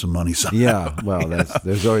and earn some money somehow. Yeah. Well,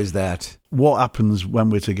 there's always that. What happens when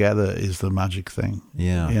we're together is the magic thing.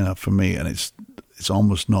 Yeah. For me, and it's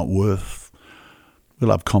almost not worth.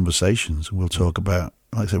 We'll have conversations and we'll talk about,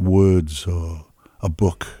 like I said, words or a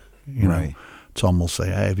book. Right. Tom will say,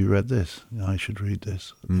 "Hey, have you read this? I should read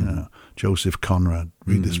this." Mm-hmm. Joseph Conrad,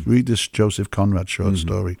 read this Joseph Conrad short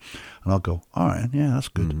story, and I'll go, "All right, yeah, that's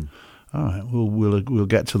good. Mm-hmm. All right, we'll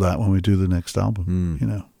get to that when we do the next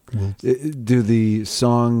album." Do the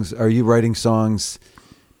songs? Are you writing songs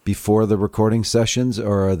before the recording sessions,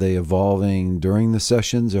 or are they evolving during the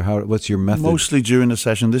sessions, or what's your method? Mostly during the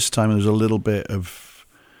session. This time there was a little bit of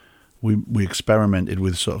we experimented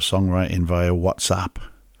with sort of songwriting via WhatsApp.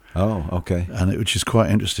 Oh, okay. And which is quite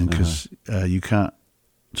interesting because you can't.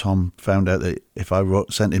 Tom found out that if I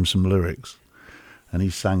sent him some lyrics, and he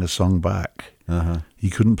sang a song back, he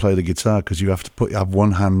couldn't play the guitar because you have to have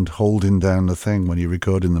one hand holding down the thing when you're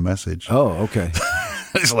recording the message. Oh, okay.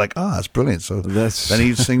 It's like, that's brilliant. So then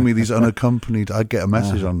he'd sing me these unaccompanied. I'd get a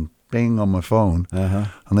message on Bing on my phone, and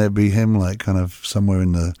there'd be him like kind of somewhere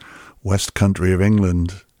in the West Country of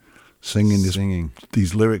England. Singing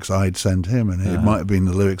these lyrics I'd sent him, and it might have been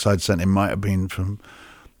the lyrics I'd sent him might have been from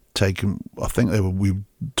I think we were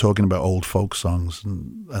talking about old folk songs,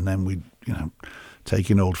 and then we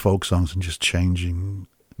taking old folk songs and just changing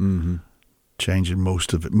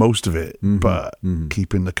most of it, but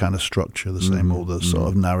keeping the kind of structure the same. All the sort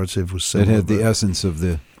of narrative was similar. It had the essence of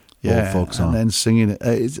the old folk song, and then singing it.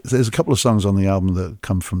 There's a couple of songs on the album that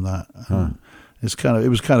come from that. It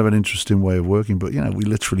was kind of an interesting way of working, but we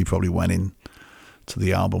literally probably went in to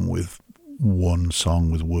the album with one song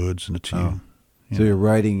with words and a tune. So you're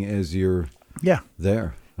writing as you're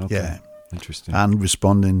there. Okay. Yeah. Interesting. And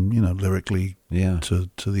responding, lyrically to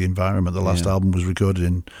the environment. The last album was recorded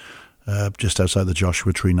in just outside the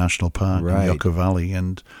Joshua Tree National Park in Yucca Valley,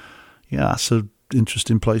 and that's an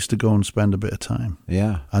interesting place to go and spend a bit of time.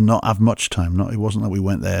 Yeah. And not have much time. It wasn't that we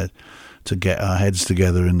went there to get our heads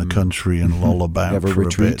together in the country and loll about Have a for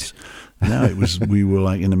retreat. a bit. No, we were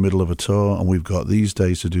like in the middle of a tour, and we've got these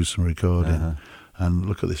days to do some recording. And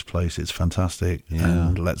look at this place; it's fantastic. Yeah.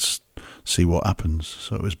 And let's see what happens.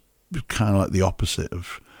 So it was kind of like the opposite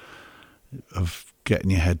of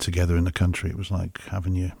getting your head together in the country. It was like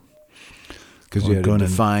having your Because you had to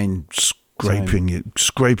define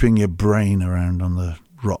scraping your brain around on the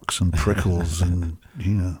rocks and prickles, and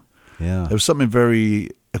Yeah. there was something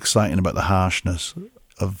very exciting about the harshness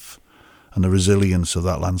and the resilience of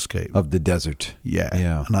that landscape of the desert. Yeah.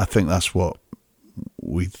 And I think that's what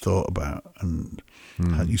we thought about, and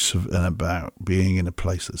about being in a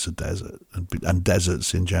place that's a desert, and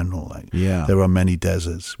deserts in general. Like, there are many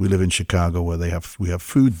deserts. We live in Chicago, where we have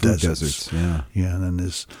food deserts. Yeah, and then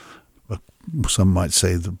there's some might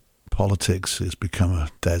say the politics has become a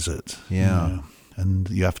desert. And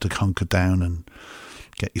you have to hunker down and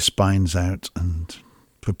get your spines out and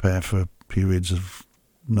prepare for periods of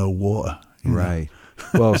no water. Right.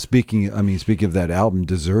 Well, speaking of that album,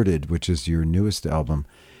 Deserted, which is your newest album,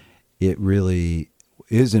 it really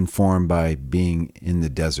is informed by being in the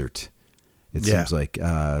desert. It seems like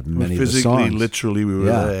many of the songs. Literally, we were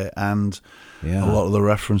there, and a lot of the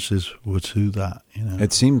references were to that.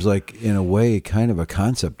 It seems like, in a way, kind of a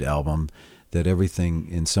concept album, that everything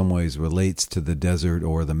in some ways relates to the desert,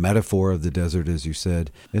 or the metaphor of the desert, as you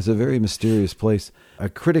said. It's a very mysterious place. A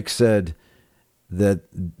critic said that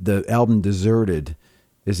the album Deserted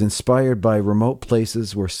is inspired by remote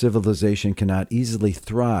places where civilization cannot easily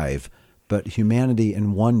thrive, but humanity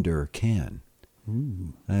and wonder can.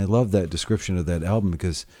 And I love that description of that album,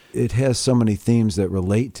 because it has so many themes that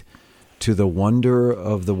relate to the wonder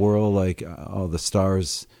of the world, like all the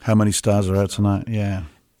stars. How many stars are out tonight? Yeah.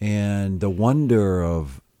 And the wonder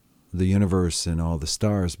of the universe and all the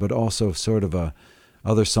stars, but also sort of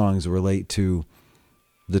other songs relate to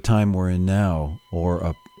the time we're in now.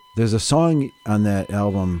 There's a song on that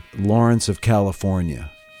album, Lawrence of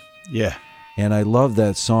California. Yeah. And I love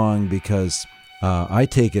that song because I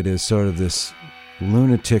take it as sort of this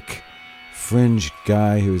lunatic fringe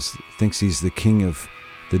guy who thinks he's the king of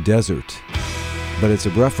the desert. But it's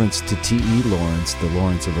a reference to T.E. Lawrence, the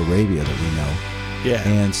Lawrence of Arabia that we know. Yeah.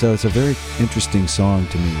 And so it's a very interesting song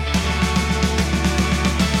to me.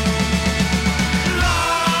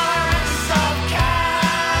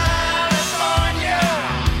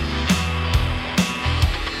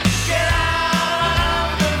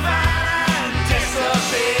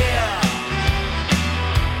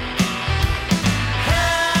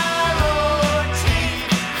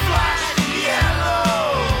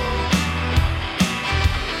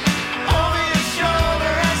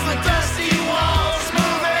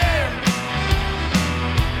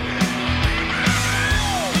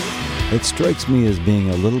 It strikes me as being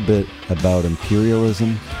a little bit about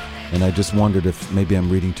imperialism, and I just wondered if maybe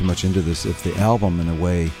I'm reading too much into this, if the album in a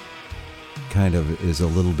way kind of is a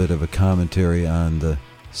little bit of a commentary on the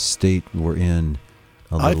state we're in.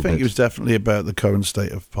 I think it was definitely about the current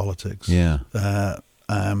state of politics. Yeah. I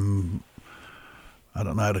don't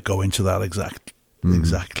know how to go into that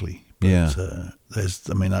exactly. But, yeah.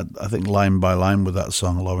 I think line by line with that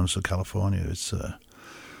song, Lawrence of California, it's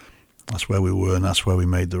that's where we were, and that's where we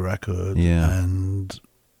made the record. Yeah. And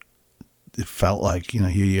it felt like, here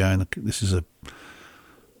you are, this is a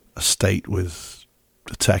state with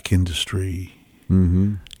the tech industry,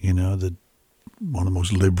 one of the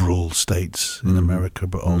most liberal states in America,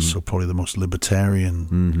 but also probably the most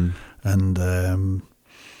libertarian, and a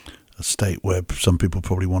state where some people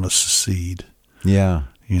probably want to secede. Yeah.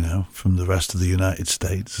 From the rest of the United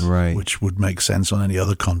States, right? Which would make sense on any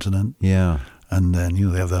other continent. Yeah. And then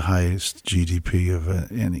they have the highest GDP of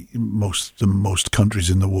most countries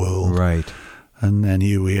in the world, right? And then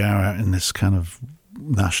here we are out in this kind of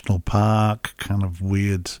national park, kind of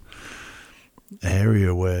weird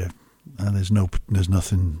area where there's no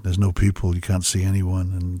people, you can't see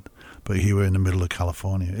anyone, but here we're in the middle of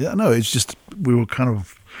California. Yeah, no, it's just we were kind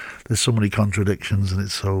of, there's so many contradictions, and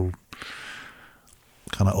it's so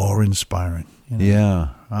kind of awe-inspiring.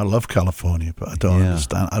 Yeah, I love California, but I don't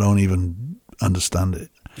understand. I don't even understand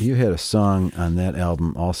it. You had a song on that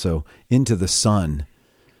album also, Into the Sun,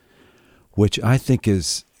 which I think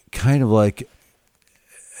is kind of like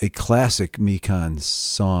a classic Mekon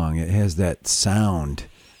song. It has that sound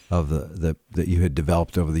of the that you had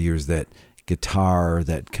developed over the years, that guitar,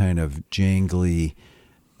 that kind of jangly,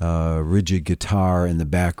 rigid guitar in the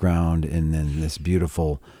background, and then this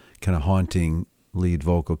beautiful kind of haunting lead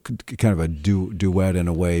vocal, kind of a duet in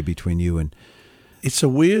a way between you and... It's a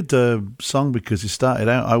weird song because it started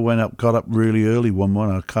out, I got up really early one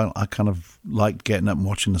morning. I kind of liked getting up and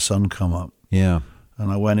watching the sun come up. Yeah.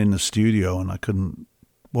 And I went in the studio and I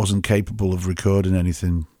wasn't capable of recording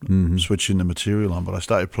anything, switching the material on, but I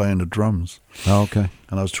started playing the drums. Oh, okay.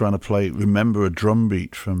 And I was trying to remember a drum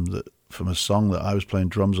beat from a song that I was playing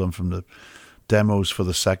drums on from the demos for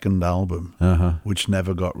the second album, which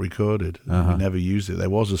never got recorded. We never used it. There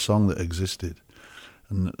was a song that existed,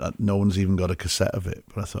 and no one's even got a cassette of it.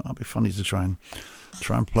 But I thought, it'd be funny to try and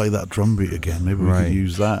play that drum beat again. Maybe we could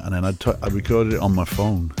use that. And then I recorded it on my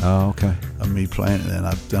phone. Oh, okay. And me playing it. And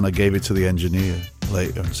then I gave it to the engineer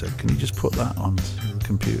later and said, can you just put that onto the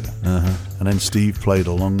computer? And then Steve played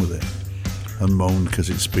along with it and moaned because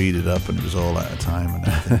it speeded up and it was all out of time and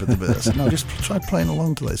everything. But I said, no, just try playing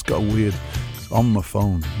along to that. It's got a weird... It's on my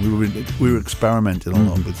phone. We were experimenting a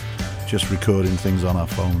lot with just recording things on our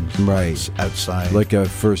phones. Right. Outside. Like a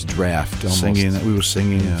first draft almost. We were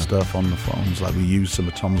singing stuff on the phones. Like we used some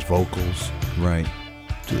of Tom's vocals. Right.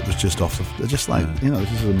 It was just off the... Just like,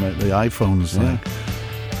 this is the iPhones. Like,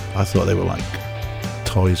 I thought they were like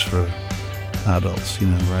toys for adults,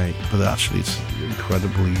 Right. But actually it's an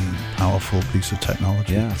incredibly powerful piece of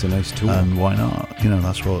technology. Yeah, it's a nice tool. And why not?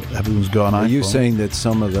 That's what everyone's got on iPhone. Are you saying that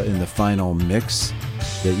in the final mix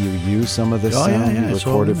that you use some of the sound you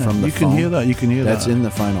recorded from the phone? You can hear that. That's in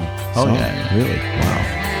the final Oh, song? yeah. Really?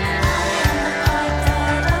 Wow.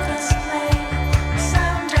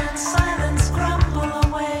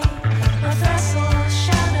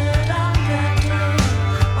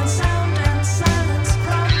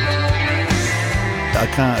 I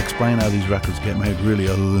can't explain how these records get made really,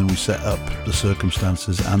 other than we set up the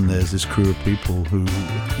circumstances and there's this crew of people who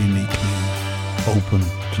are uniquely open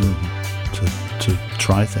to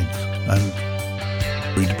try things and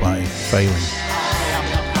lead by failing.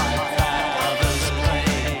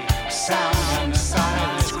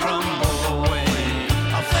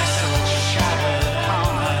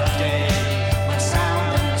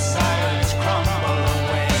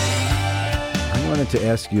 I wanted to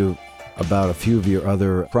ask you about a few of your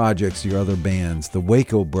other projects, your other bands. The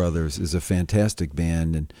Waco Brothers is a fantastic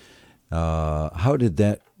band, and how did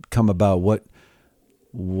that come about?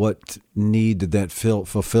 What need did that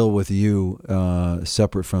fulfill with you,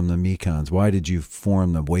 separate from the Mekons? Why did you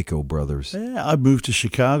form the Waco Brothers? Yeah, I moved to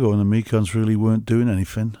Chicago, and the Mekons really weren't doing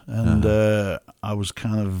anything, and I was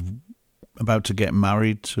kind of about to get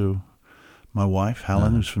married to my wife,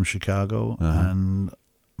 Helen, who's from Chicago, and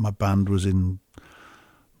my band was in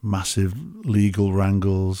massive legal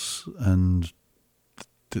wrangles, and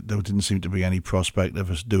there didn't seem to be any prospect of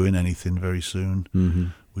us doing anything very soon.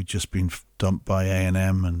 We'd just been dumped by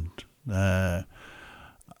A&M, and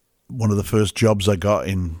one of the first jobs I got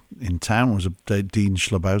in town was Dean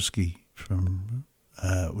Schlabowski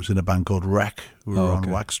was in a band called Wreck, who were on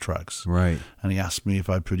Wax Tracks. Right. And he asked me if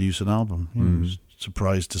I'd produce an album. He was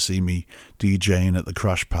surprised to see me DJing at the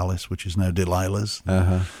Crash Palace, which is now Delilah's,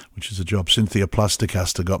 which is a job. Cynthia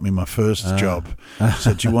Plasticaster got me my first job. She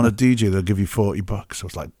said, do you want to DJ? They'll give you $40. I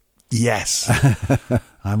was like, yes.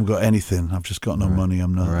 I haven't got anything. I've just got no money.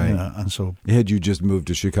 I'm not, and so... Had you just moved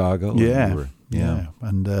to Chicago? Yeah.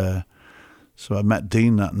 And so I met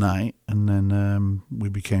Dean that night, and then we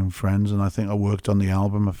became friends, and I think I worked on the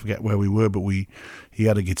album. I forget where we were, but he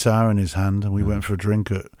had a guitar in his hand, and we went for a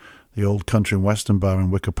drink at the old country and western bar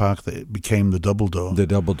in Wicker Park that became the Double Door. The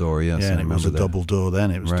Double Door, yes. Yeah, and it was a Double Door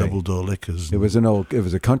then. It was Double Door Liquors. It was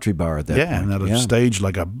a country bar at that point. Yeah, and had a stage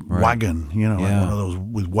like a wagon, like one of those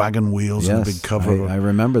with wagon wheels and a big cover. I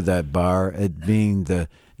remember that bar, it being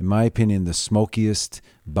in my opinion, the smokiest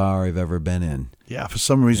bar I've ever been in. Yeah, for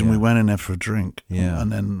some reason we went in there for a drink. Yeah.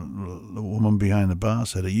 And then the woman behind the bar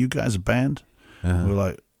said, are you guys a band? We were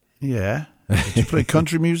like, yeah. Did you play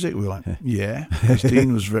country music? We were like, yeah.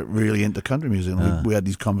 Dean was really into country music. And we had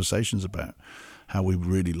these conversations about how we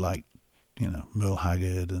really liked, Merle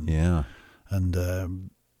Haggard. And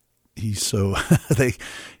he's so, do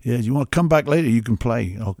you want to come back later? You can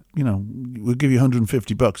play. Or, we'll give you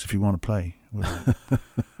 $150 if you want to play. We're like,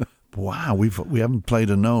 wow, we haven't played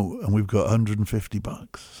a note and we've got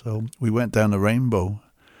 $150. So we went down the Rainbow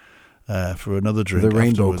for another drink. The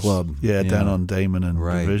Rainbow afterwards. Club. Yeah, down on Damon and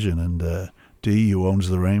Division. And Dee, who owns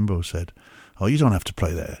the Rainbow, said, oh, you don't have to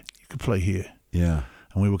play there. You can play here. Yeah.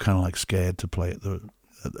 And we were kind of like scared to play at the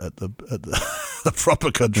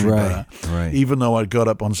proper country bar. Right. Even though I got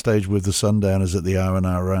up on stage with the Sundowners at the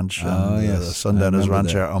R&R Ranch. The Sundowners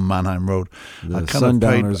Ranch out on Mannheim Road. The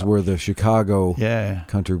Sundowners were the Chicago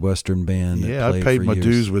country western band. Yeah, I paid my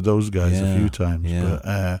dues with those guys a few times. Yeah.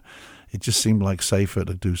 But it just seemed like safer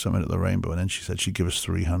to do something at the Rainbow. And then she said she'd give us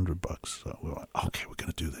 $300. So we were like, okay, we're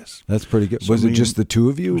going to do this. That's pretty good. So was it just the two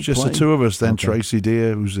of you? It was just the two of us. Then Tracy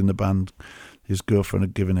Deer, who's in the band, his girlfriend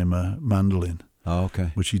had given him a mandolin. Oh,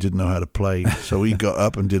 okay. which he didn't know how to play. So he got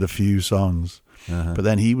up and did a few songs. But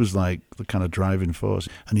then he was like the kind of driving force,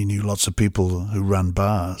 and he knew lots of people who ran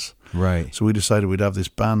bars. Right. So we decided we'd have this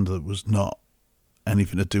band that was not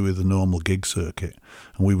anything to do with the normal gig circuit,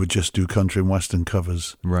 and we would just do country and western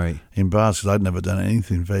covers in bars, because I'd never done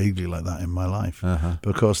anything vaguely like that in my life. But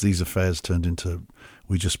of course, these affairs turned into,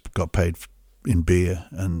 we just got paid in beer,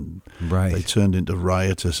 and they turned into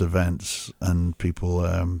riotous events, and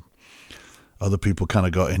people... other people kind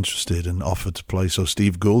of got interested and offered to play. So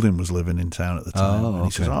Steve Goulding was living in town at the time. And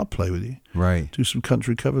he says, I'll play with you. Right. Do some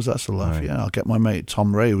country covers, that's a laugh. Right. Yeah, I'll get my mate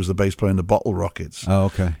Tom Ray, who was the bass player in the Bottle Rockets. Oh,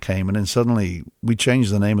 okay. Came, and then suddenly we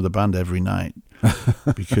changed the name of the band every night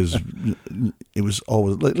because it was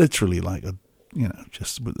always literally like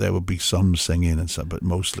just there would be some singing and stuff, but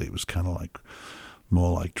mostly it was kind of like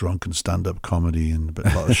more like drunken stand-up comedy and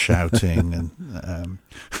a lot of shouting and...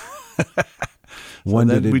 When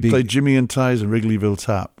did we played Jimmy and Ty's and Wrigleyville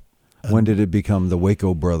Tap. When did it become the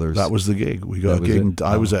Waco Brothers? That was the gig. We got a gig. And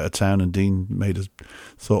I was out of town, and Dean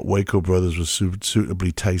thought Waco Brothers was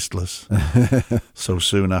suitably tasteless. So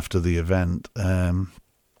soon after the event,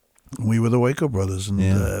 we were the Waco Brothers,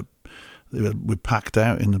 and we packed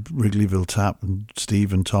out in the Wrigleyville Tap, and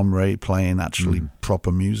Steve and Tom Ray playing actually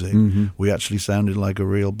proper music. We actually sounded like a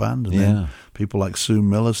real band, and then people like Sue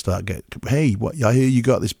Miller hey, I hear you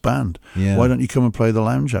got this band. Why don't you come and play the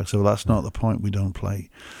lounge act? So well, that's not the point. We don't play.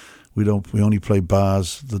 We only play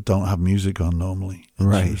bars that don't have music on normally. And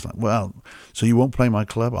right. She was like, well, so you won't play my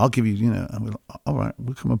club? I'll give you, and we're like, all right,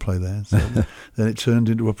 we'll come and play there. So then it turned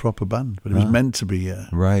into a proper band, but it was meant to be.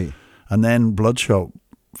 Right. And then Bloodshot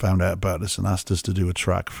found out about us and asked us to do a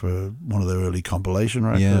track for one of their early compilation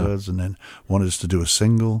records, and then wanted us to do a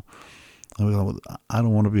single. And we were like, well, I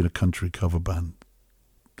don't want to be in a country cover band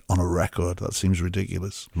on a record. That seems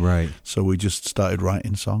ridiculous. Right. So we just started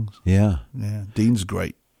writing songs. Yeah. Yeah. Dean's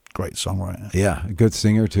great songwriter. Yeah, a good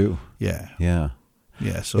singer too. Yeah. Yeah.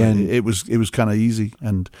 Yeah. So it was kind of easy,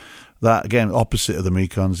 and that again, opposite of the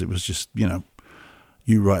Mekons, it was just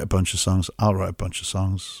you write a bunch of songs, I'll write a bunch of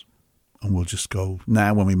songs. And we'll just go.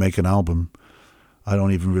 Now when we make an album, I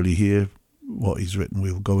don't even really hear what he's written.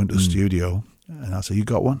 We'll go into the studio and I'll say, you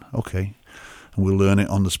got one? Okay. And we'll learn it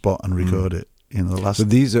on the spot and record it. But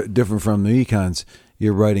these are different from the Mekons.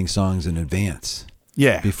 You're writing songs in advance.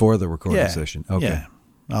 Yeah. Before the recording session. Okay. Yeah.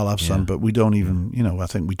 I'll have some, but we don't even, I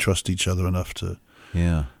think we trust each other enough to,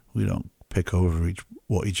 we don't pick over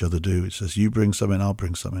what each other do. It says, you bring something, I'll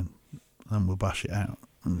bring something, and we'll bash it out.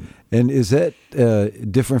 And is that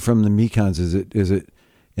different from the Mekons? Is it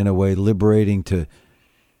in a way liberating to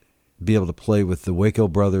be able to play with the Waco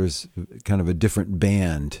Brothers, kind of a different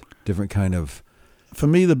band, different kind of? For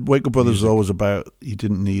me, the Waco Brothers was always about you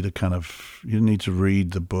didn't need to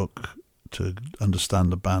read the book to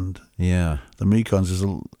understand the band. Yeah, the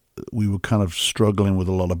Mekons we were kind of struggling with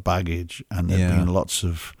a lot of baggage, and there'd been lots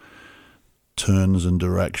of turns and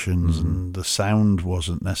directions, and the sound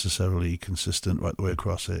wasn't necessarily consistent right the way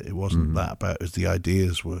across it. It wasn't that bad as the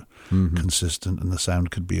ideas were consistent, and the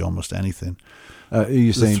sound could be almost anything. Are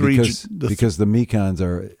you saying because the Mekons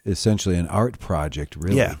are essentially an art project,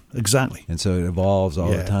 really? Yeah, exactly. And so it evolves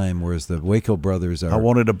all the time, whereas the Waco Brothers are... I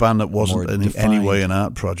wanted a band that wasn't in any way an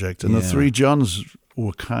art project. And the Three Johns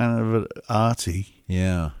were kind of arty.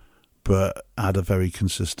 Yeah. But had a very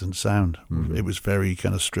consistent sound. It was very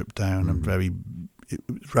kind of stripped down and very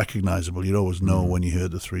recognizable. You'd always know when you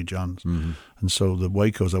heard the Three Johns. And so the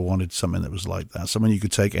Wacos, I wanted something that was like that, something you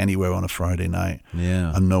could take anywhere on a Friday night,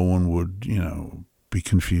 and no one would, be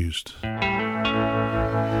confused.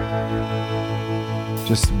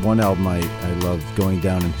 Just one album I love, Going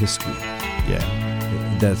Down in History.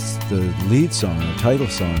 Yeah. That's the lead song, the title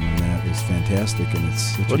song, and that is fantastic. And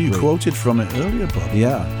it's such you quoted from it earlier, Bob.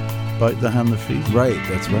 Yeah. Bite the hand that feeds you. Right,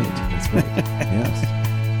 that's right. Yes.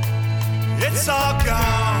 It's all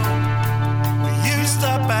gone. We used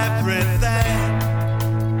up everything.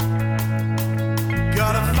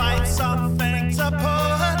 Gotta find something to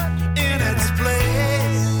put in its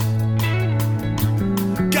place.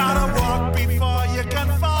 Gotta walk before you can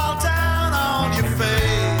fall down on your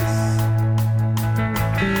face.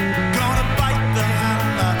 Gonna bite the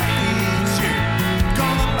hand that feeds you.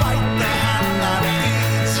 Gonna bite the hand that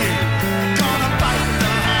feeds you. Gonna bite the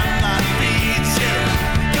hand that feeds you.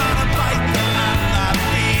 Gonna bite the hand that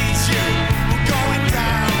feeds you. We're going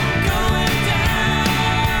down, going down,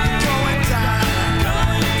 going down,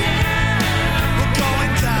 going down. We're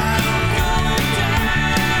going down, going down.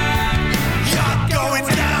 You're going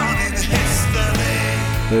down in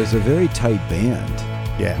history. There's a very tight band.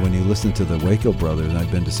 Yeah. When you listen to the Waco Brothers, and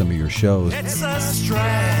I've been to some of your shows. It's a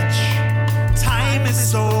stretch. Time time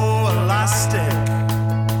is so elastic.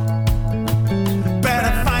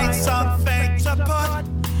 Better find something to put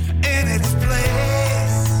in its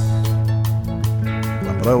place.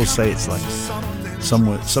 But I always say it's like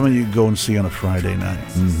something you go and see on a Friday night,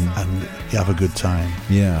 and you have a good time.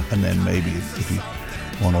 Yeah. And then maybe if you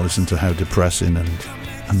want to listen to how depressing and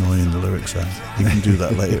annoying the lyrics are, you can do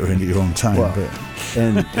that later into your own time. Well,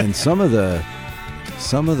 and some of the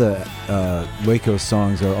Waco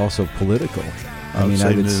songs are also political. I mean,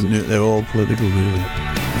 they're all political, really.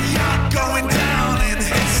 You're going down in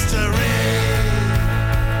history.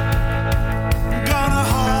 Gonna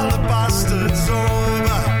haul the bastards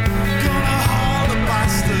over. Gonna haul the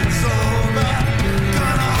bastards over.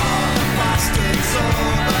 Gonna haul the bastards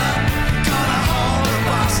over. Gonna haul the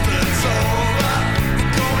bastards over.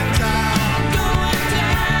 We're going down. Going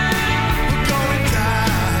down. We're going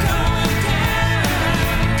down.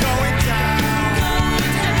 Going down.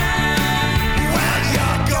 Going down. Well,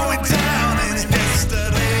 you're going down in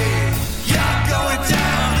history. You're going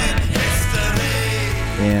down in history.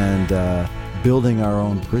 And Building Our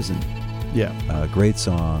Own Prison. Yeah. Great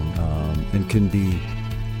song. And can be,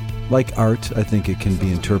 like art, I think it can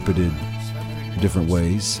be interpreted different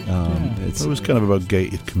ways. It was kind of about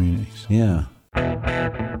gated communities. Yeah.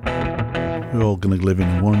 We're all going to live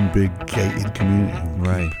in one big gated community.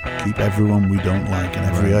 Right. Keep everyone we don't like and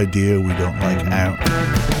every idea we don't like out.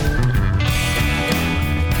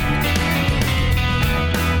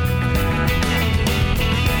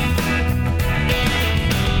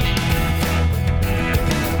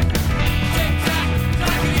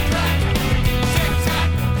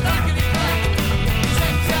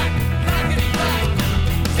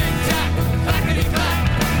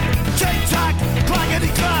 Tick-tack,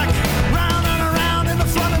 clackety-clack, round and around in the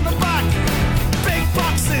front and the back. Big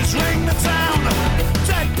boxes ring the town,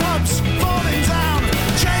 dead pubs falling down.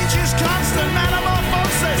 Change is constant,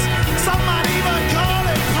 metamorphosis, some might even call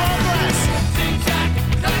it progress.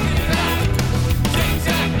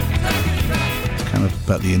 It's kind of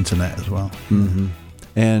about the internet as well. Mm-hmm.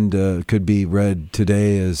 And could be read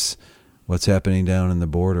today as what's happening down in the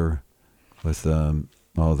border with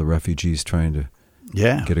all the refugees trying to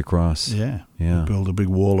get across. Yeah. Yeah. Build a big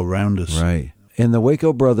wall around us. Right. And the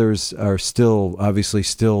Waco brothers are still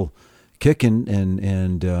kicking.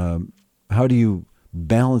 And how do you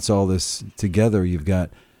balance all this together? You've got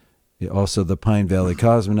also the Pine Valley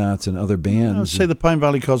Cosmonauts and other bands. I'd say the Pine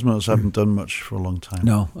Valley Cosmonauts haven't done much for a long time.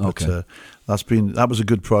 No, okay. But, that was a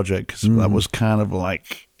good project because that was kind of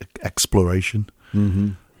like exploration. Mm-hmm.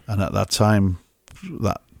 And at that time,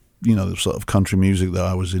 the sort of country music that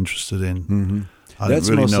I was interested in. Mm-hmm. That's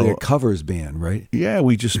really mostly a covers band, right? Yeah,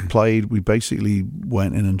 we just played. We basically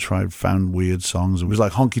went in and found weird songs. It was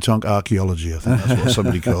like honky tonk archaeology, I think that's what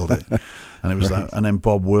somebody called it. And it was that. And then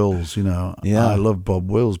Bob Wills, Yeah. I love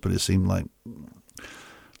Bob Wills, but it seemed like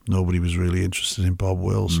nobody was really interested in Bob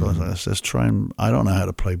Wills. So I was like, let's try and. I don't know how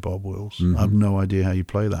to play Bob Wills. I have no idea how you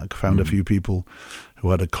play that. I found a few people who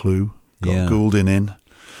had a clue. Got Goulding in,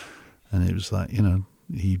 and it was like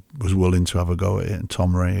he was willing to have a go at it. And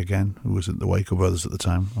Tom Ray again, who was at the Waco Brothers at the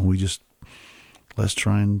time, and we just let's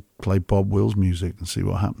try and play Bob Wills music and see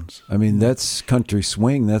what happens. I mean, that's country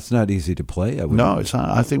swing. That's not easy to play. No, it's.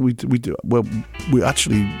 I think we do. Well, we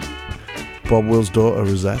actually Bob Wills' daughter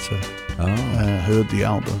Rosetta heard the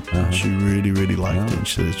album. And she really, really liked it. And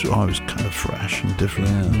she said it was kind of fresh and different.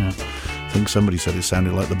 Yeah. I think somebody said it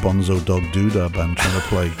sounded like the Bonzo Dog Doodah band trying to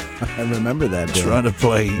play. I remember that. Trying to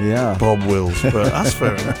play Bob Wills, but that's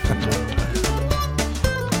fair enough.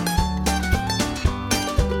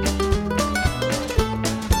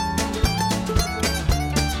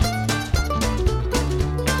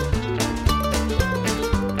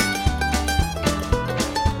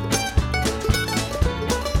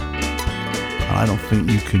 I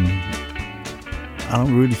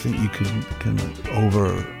don't really think you can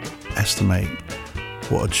overestimate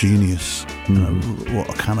what a genius, what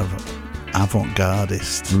a kind of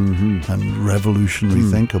avant-gardist and revolutionary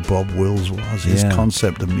thinker Bob Wills was. His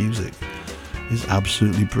concept of music is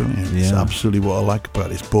absolutely brilliant. It's absolutely what I like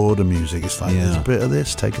about it. It's border music. It's like there's a bit of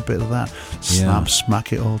this, take a bit of that,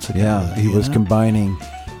 smack it all together. Yeah, he was combining,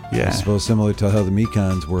 I suppose, similar to how the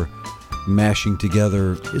Mekons were mashing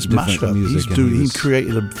together his mashup. Music. He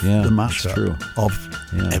created the mashup of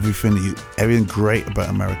everything great about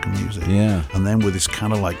American music. Yeah, and then with this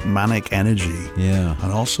kind of like manic energy. Yeah,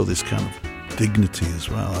 and also this kind of dignity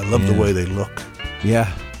as well. I love the way they look. Yeah,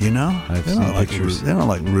 I've seen pictures. They're not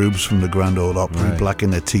like rubes from the Grand Ole Opry,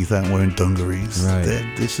 blacking their teeth out and wearing dungarees. Right.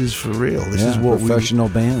 This is for real. This is what professional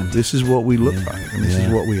band. This is what we look like, and this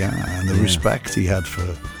is what we are. And the respect he had for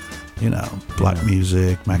black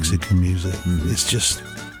music, Mexican music. It's just,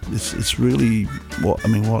 it's really what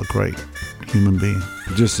a great human being.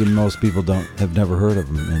 Just that most people have never heard of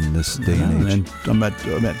him in this day and age. And I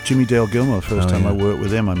met Jimmy Dale Gilmore the first time I worked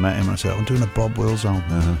with him. I met him and I said, I'm doing a Bob Wills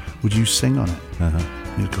album. Would you sing on it?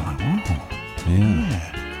 He'd go like, oh,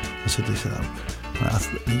 yeah. I said,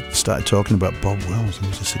 he started talking about Bob Wills, and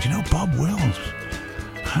he just said, Bob Wills,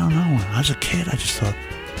 I don't know. As a kid, I just thought,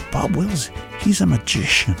 Bob Wills, he's a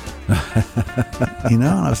magician. And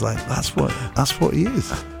I was like, that's what he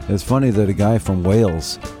is. It's funny that a guy from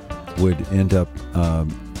Wales would end up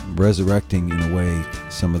resurrecting, in a way,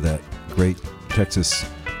 some of that great Texas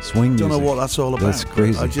swing music. I don't know what that's all about. That's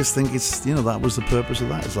crazy. I just think it's, that was the purpose of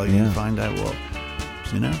that. It's like you find out what,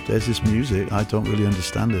 there's this music. I don't really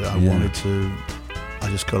understand it. I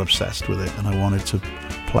just got obsessed with it, and I wanted to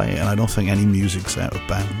play it. And I don't think any music's out of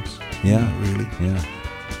bounds. Really. Yeah.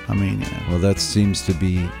 I mean, well, that seems to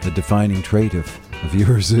be a defining trait of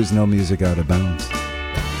yours. There's no music out of bounds.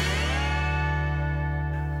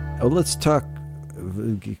 Let's talk.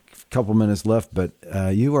 A couple minutes left, but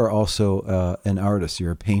you are also an artist.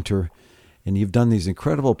 You're a painter, and you've done these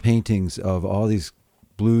incredible paintings of all these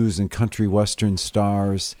blues and country western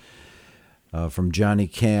stars, from Johnny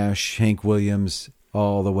Cash, Hank Williams,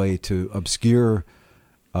 all the way to obscure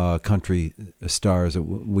country stars that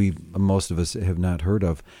most of us have not heard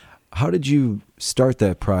of. How did you start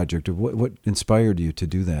that project, or what inspired you to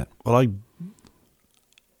do that? Well,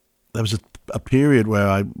 there was a period where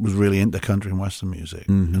I was really into country and western music,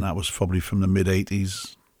 and that was probably from the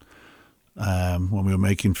mid-'80s, when we were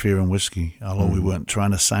making Fear and Whiskey. Although we weren't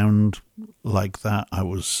trying to sound like that, I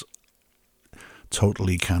was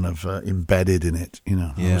totally kind of embedded in it.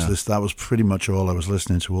 That was pretty much all I was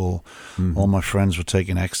listening to. All my friends were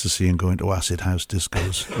taking ecstasy and going to acid house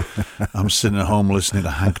discos. I'm sitting at home listening to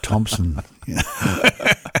Hank Thompson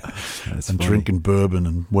and drinking bourbon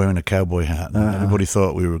and wearing a cowboy hat. Everybody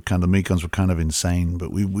thought we were the Mekons were kind of insane,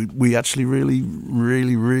 but we actually really,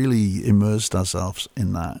 really, really immersed ourselves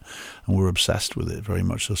in that, and we were obsessed with it very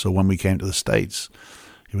much. So when we came to the States,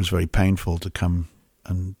 it was very painful to come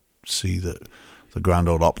and see that the Grand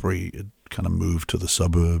Ole Opry had kind of moved to the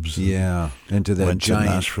suburbs. Into that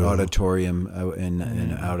giant auditorium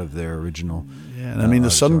and out of their original. Yeah, and I mean,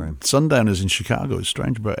 the Sundowners in Chicago is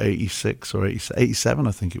strange. About 86 or 87,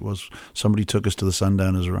 I think it was. Somebody took us to the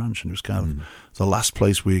Sundowners Ranch, and it was kind of the last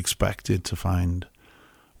place we expected to find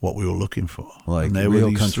what we were looking for. And there were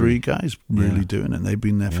these three guys really doing it, and they've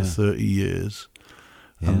been there for 30 years.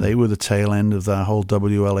 And they were the tail end of that whole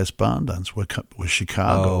WLS barn dance with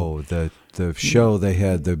Chicago. Oh, the show they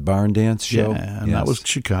had, the barn dance show. Yeah, and that was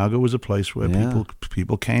Chicago was a place where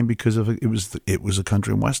people came because of it was a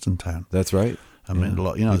country and western town. That's right. I mean,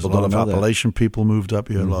 there's a lot of Appalachian people moved up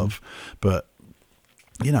here, but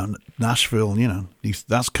Nashville,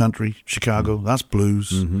 that's country. Chicago, that's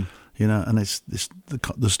blues. And it's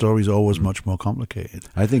the story's always much more complicated.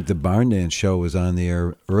 I think the barn dance show was on the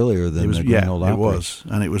air earlier than the Grand Ole Opry. It was,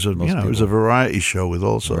 and it was it was a variety show with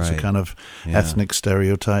all sorts of kind of ethnic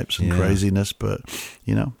stereotypes and craziness. But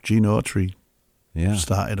Gene Autry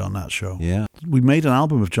started on that show. Yeah, we made an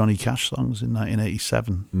album of Johnny Cash songs in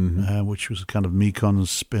 1987, which was a kind of Mekons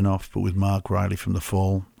spin-off, but with Mark Riley from The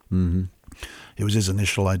Fall. It was his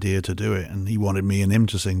initial idea to do it, and he wanted me and him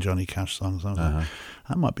to sing Johnny Cash songs. I was like,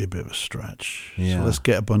 that might be a bit of a stretch. So let's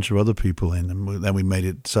get a bunch of other people in, and then we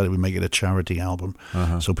decided we'd make it a charity album,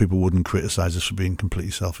 so people wouldn't criticize us for being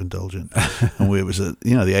completely self-indulgent. And it was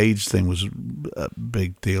the age thing was a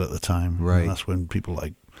big deal at the time. Right, and that's when people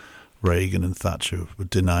like Reagan and Thatcher were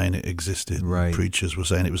denying it existed. Right, preachers were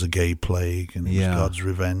saying it was a gay plague and it was God's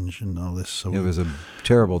revenge and all this. So it was a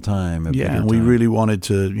terrible time. And we really wanted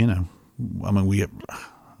to, I mean, we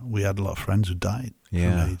had a lot of friends who died from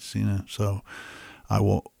AIDS, so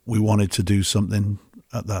we wanted to do something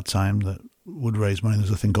at that time that would raise money.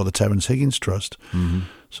 There's a thing called the Terrence Higgins Trust.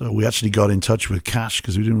 So we actually got in touch with Cash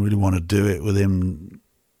because we didn't really want to do it with him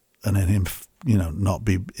and then him, not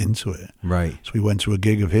be into it. Right. So we went to a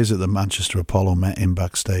gig of his at the Manchester Apollo, met him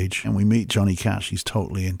backstage, and we meet Johnny Cash. He's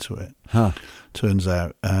totally into it. Turns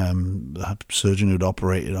out the surgeon who'd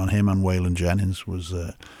operated on him and Waylon Jennings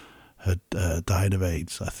had died of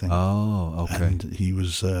AIDS, I think. Oh, okay. And he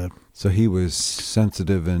was... so he was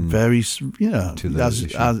sensitive and... Very, to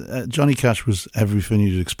that Johnny Cash was everything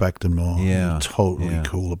you'd expect and more. Yeah. Totally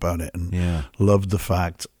cool about it. And loved the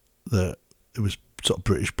fact that it was sort of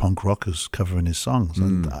British punk rockers covering his songs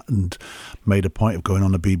and made a point of going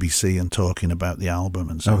on the BBC and talking about the album.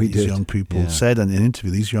 And so these young people said in an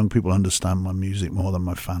interview, these young people understand my music more than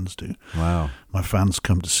my fans do. Wow. My fans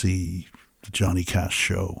come to see the Johnny Cash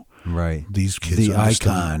show. Right. These kids, the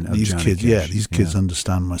icon of these Johnny kids, Cash. these kids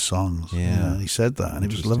understand my songs. Yeah. He said that, and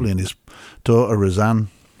it was lovely. And his daughter Roseanne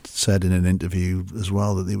said in an interview as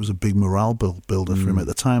well that it was a big morale builder for him at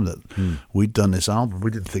the time, that we'd done this album.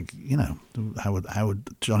 We didn't think, how would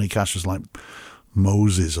Johnny Cash was like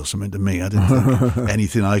Moses or something to me. I didn't think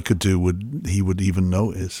anything I could do he would even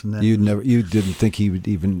notice. And then, you didn't think he would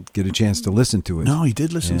even get a chance to listen to it. No, he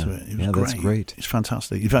did listen to it. It was great. That's great. It's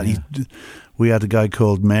fantastic. In fact, we had a guy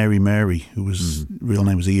called Mary, who was real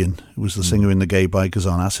name was Ian, who was the singer in the Gay Bikers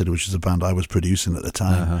on Acid, which is the band I was producing at the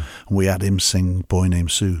time. And we had him sing "Boy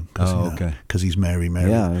Named Sue" because he's Mary.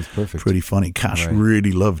 Yeah, that's perfect. Pretty funny. Cash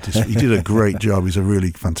really loved it. He did a great job. He's a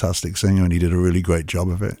really fantastic singer, and he did a really great job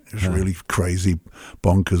of it. It was a really crazy,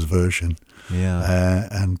 bonkers version. Yeah.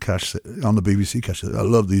 And Cash on the BBC, Cash said, "I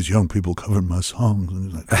love these young people covering my songs."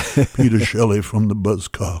 And he's like, Peter Shelley from the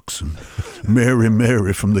Buzzcocks and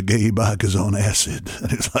Mary from the Gay Bikers on Acid.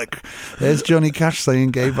 And it's like, there's Johnny Cash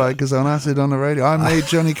saying Gay Bikers on Acid on the radio. I made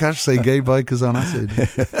Johnny Cash say Gay Bikers on Acid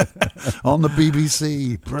on the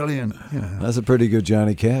BBC. Brilliant. That's a pretty good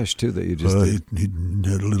Johnny Cash too that you just did. He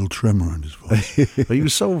had a little tremor in his voice. But he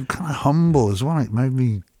was so kind of humble as well. It made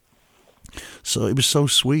me... So it was so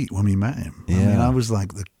sweet when we met him. Yeah. I mean, I was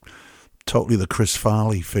like totally the Chris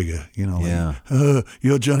Farley figure,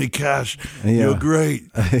 you're Johnny Cash, you're great.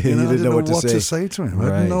 You I didn't know what to say to him.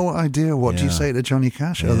 Right. I had no idea what do you say to Johnny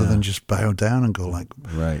Cash other than just bow down and go like,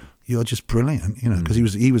 you're just brilliant,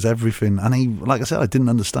 because he was everything. And he, like I said, I didn't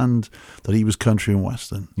understand that he was country and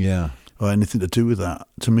western. Yeah. Or anything to do with that.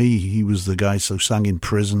 To me, he was the guy who sang in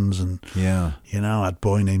prisons and, had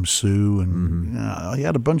Boy Named Sue and he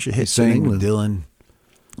had a bunch of hits in England. Dylan.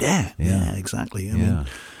 Yeah, exactly. I mean,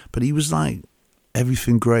 but he was like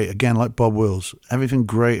everything great. Again, like Bob Wills, everything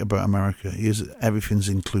great about America. Everything's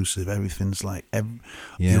inclusive. Everything's like,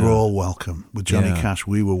 you're all welcome. With Johnny Cash,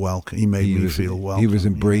 we were welcome. He made me feel welcome. He was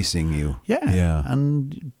embracing you. Yeah.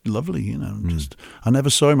 And lovely, Just I never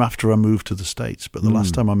saw him after I moved to the States, but the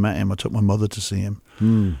last time I met him, I took my mother to see him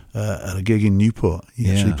at a gig in Newport.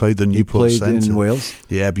 He actually played the Newport Centre. He played in Wales?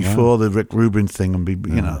 Yeah, before the Rick Rubin thing, and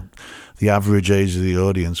the average age of the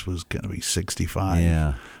audience was going to be 65.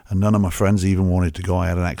 Yeah. And none of my friends even wanted to go. I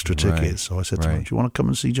had an extra ticket. So I said to him, "Do you want to come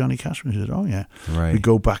and see Johnny Cash?" And she said, "Oh, yeah." Right. We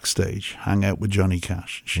go backstage, hang out with Johnny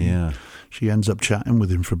Cash. She ends up chatting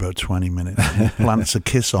with him for about 20 minutes. Plants a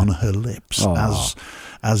kiss on her lips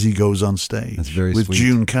as he goes on stage. That's very with sweet.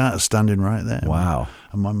 June Carter standing right there. Wow.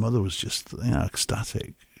 And my mother was just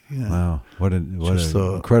ecstatic. Wow. What an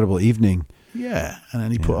incredible evening. Yeah, and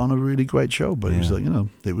then he put on a really great show. But it was like,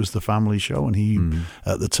 it was the family show, and he,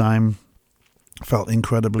 at the time, felt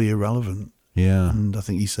incredibly irrelevant. Yeah. And I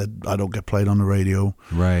think he said, "I don't get played on the radio."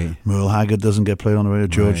 Right. Merle Haggard doesn't get played on the radio.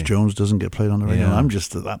 George Jones doesn't get played on the radio. Yeah. And I'm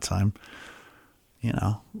just at that time,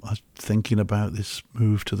 I was thinking about this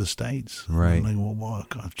move to the States. Right. I'm like, well,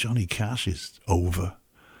 God, Johnny Cash is over.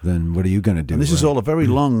 Then what are you going to do? And this is all a very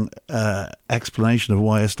long explanation of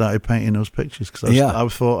why I started painting those pictures, because I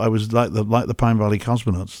thought I was like the Pine Valley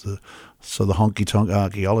Cosmonauts, the honky tonk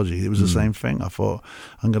archaeology. It was the same thing. I thought,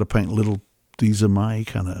 I'm going to paint these are my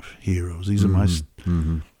kind of heroes. These are my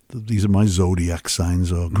these are my zodiac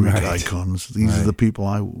signs or Greek icons. These are the people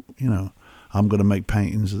I'm going to make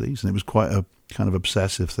paintings of these. And it was quite a kind of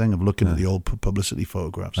obsessive thing of looking at the old publicity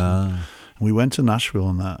photographs. And we went to Nashville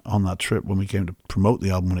on that trip when we came to promote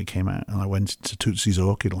the album when it came out, and I went to Tootsie's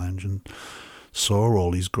Orchid Lounge and saw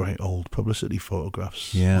all these great old publicity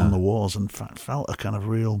photographs on the walls, and felt a kind of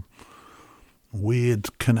real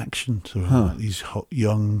weird connection to like these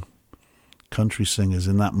young country singers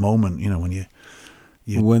in that moment. When you're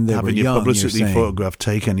having your publicity photograph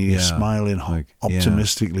taken, and you're smiling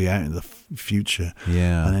optimistically out in the future,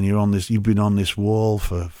 and then you've been on this wall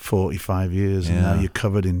for 45 years, and now you're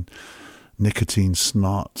covered in nicotine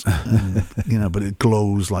snot, and, but it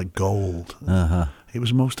glows like gold. It was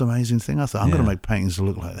the most amazing thing. I thought, I'm going to make paintings that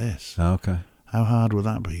look like this. Okay. How hard would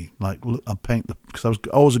that be? Like, I paint because I was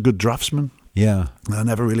always a good draftsman. Yeah. And I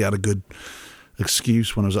never really had a good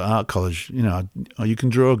excuse when I was at art college. You can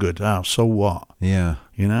draw good. Oh, so what? Yeah.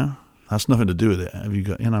 That's nothing to do with it. Have you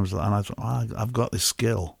got? I was like, and I thought, I've got this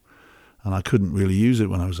skill, and I couldn't really use it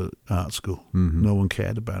when I was at art school. No one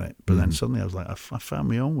cared about it. But then suddenly I was like, I found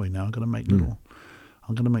my own way. Now I'm going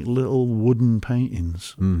to make little wooden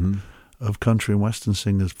paintings of country and western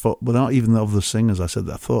singers, but not even of the singers. I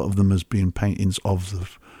thought of them as being paintings of the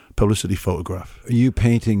publicity photograph. Are you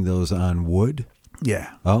painting those on wood?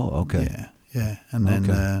 Yeah. Oh, okay. Yeah. And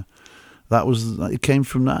then it came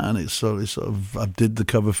from that, and it's sort of I did the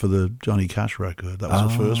cover for the Johnny Cash record. That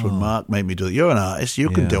was the first one. Mark made me do it. You're an artist, you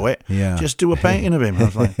can do it. Yeah. Just do a painting of him. I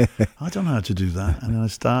was like, I don't know how to do that, and then I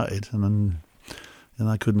started, and then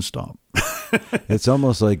I couldn't stop. It's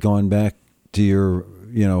almost like going back to your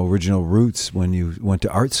original roots when you went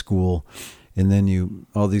to art school. And then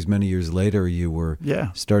all these many years later, you were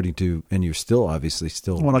starting to, and you're still obviously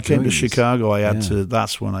still. When I came to these. Chicago, I had to.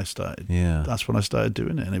 That's when I started. Yeah, that's when I started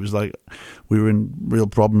doing it, and it was like we were in real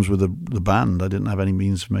problems with the band. I didn't have any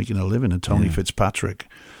means of making a living. And Tony Fitzpatrick,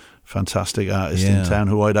 fantastic artist in town,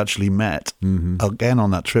 who I'd actually met again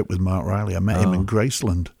on that trip with Mark Riley. I met him in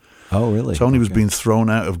Graceland. Oh, really? Tony was being thrown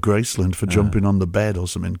out of Graceland for jumping on the bed or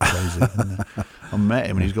something crazy. And, I met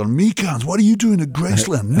him and he's going, Mekons, what are you doing at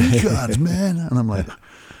Graceland? Mekons, man. And I'm like,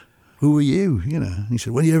 who are you? He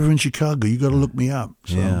said, when you're ever in Chicago, you got to look me up.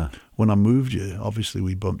 So when I moved here, obviously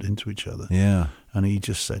we bumped into each other. Yeah. And he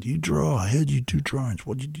just said, you draw. I heard you do drawings.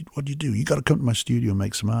 What do you do? You got to come to my studio and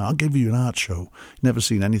make some art. I'll give you an art show. Never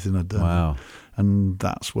seen anything I'd done. Wow. And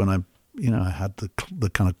that's when I had the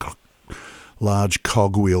kind of large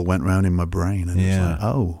cogwheel went round in my brain, and it's like,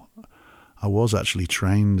 oh, I was actually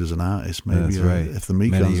trained as an artist. Maybe if the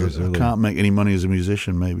Mekons, I can't make any money as a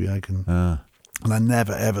musician, maybe I can. And I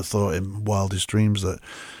never ever thought in wildest dreams that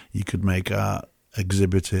you could make art,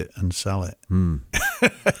 exhibit it, and sell it.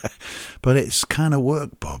 But it's kind of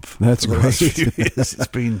work, Bob. That's great. It's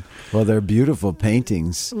been they're beautiful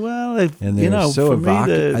paintings. Well, and they're so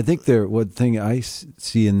evocative. I think one thing I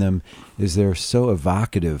see in them is they're so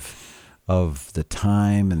evocative of the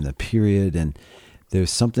time and the period, and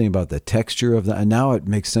there's something about the texture of and now it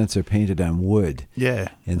makes sense they're painted on wood. Yeah,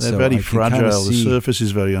 and they're so very fragile. The surface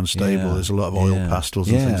is very unstable. Yeah, there's a lot of oil pastels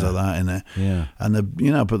and things like that in there. Yeah, and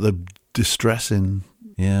but the distressing.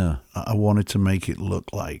 Yeah, I wanted to make it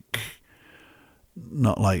look like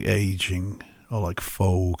not like aging or like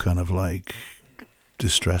faux kind of like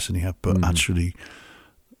distressing, but actually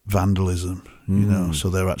vandalism. So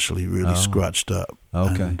they're actually really scratched up.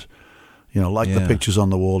 Okay. And, like the pictures on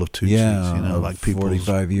the wall of Tootsie's, like people's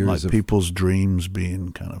 45 years of people's dreams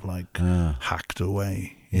being kind of like hacked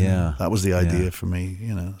away. That was the idea for me,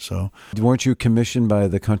 So weren't you commissioned by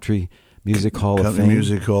the Country Music Hall of Fame? Country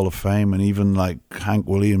Music Hall of Fame, and even like Hank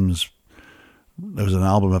Williams. There was an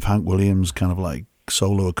album of Hank Williams, kind of like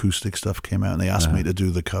solo acoustic stuff came out, and they asked me to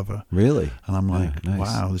do the cover. Really? And I'm like, nice.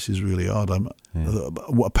 wow, this is really odd.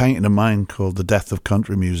 A painting of mine called "The Death of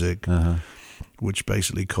Country Music," which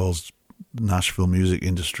basically calls the Nashville music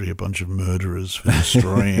industry a bunch of murderers for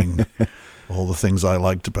destroying all the things I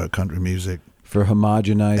liked about country music. For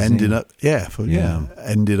homogenizing.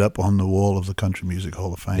 Ended up on the wall of the Country Music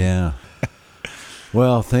Hall of Fame. Yeah.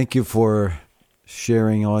 Well, thank you for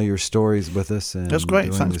sharing all your stories with us. And that's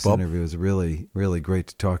great. Thanks, this Bob. Interview. It was really, really great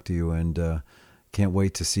to talk to you, and can't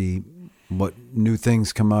wait to see what new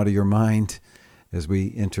things come out of your mind as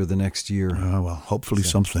we enter the next year. Hopefully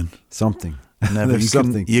something. Something.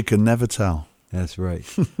 You can never tell. That's right.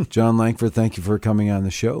 Jon Langford, thank you for coming on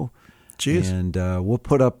the show. Cheers. And we'll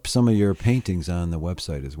put up some of your paintings on the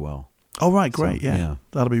website as well. Oh, right. Great. Yeah.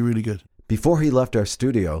 That'll be really good. Before he left our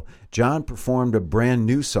studio, Jon performed a brand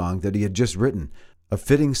new song that he had just written, a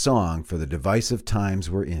fitting song for the divisive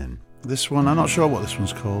times we're in. This one, I'm not sure what this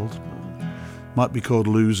one's called. Might be called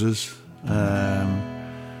Losers.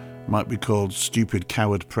 Might be called Stupid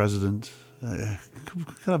Coward President. Could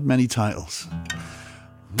have many titles.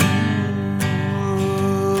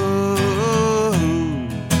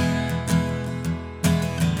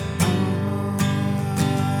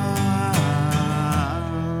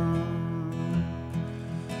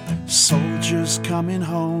 Soldiers coming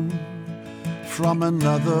home from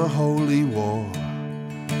another holy war.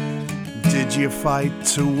 Did you fight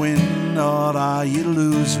to win, or are you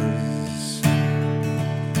losers?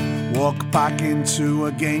 Walk back into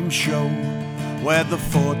a game show where the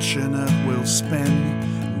fortunate will spin,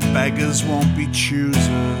 beggars won't be choosers.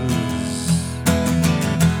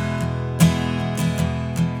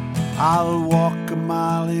 I'll walk a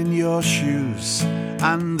mile in your shoes,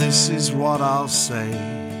 and this is what I'll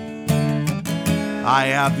say. I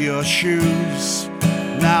have your shoes,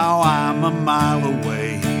 now I'm a mile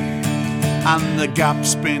away, and the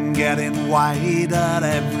gap's been getting wider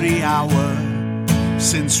every hour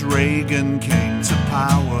since Reagan came to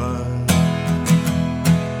power.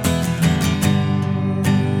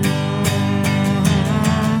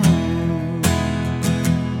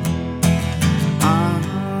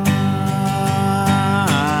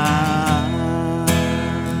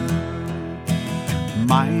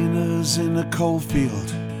 Miners in a coal field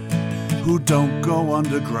who don't go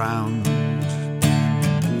underground,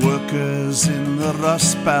 workers in the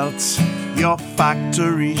Rust Belt Your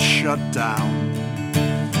factory shut down.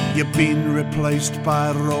 You've been replaced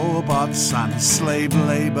by robots and slave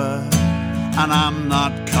labor, and I'm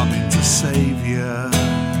not coming to save you.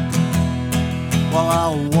 Well,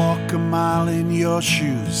 I'll walk a mile in your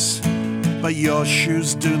shoes, but your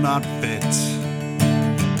shoes do not fit.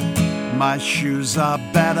 My shoes are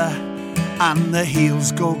better, and the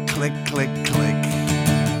heels go click, click, click.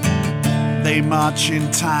 They march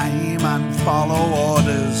in time and follow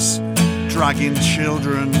orders, dragging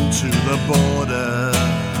children to the border.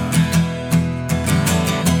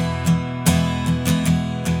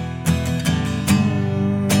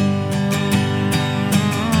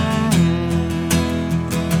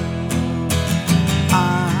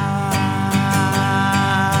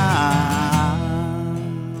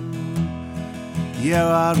 Yeah,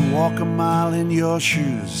 I'd walk a mile in your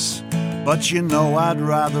shoes, but you know I'd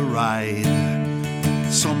rather ride,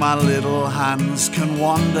 so my little hands can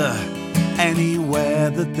wander anywhere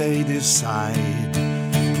that they decide.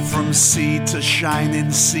 From sea to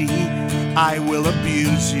shining sea, I will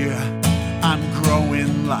abuse you. I'm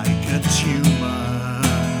growing like a tumor.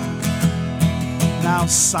 Now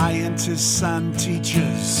scientists and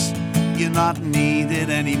teachers, you're not needed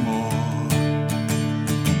anymore.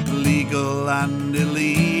 Legal and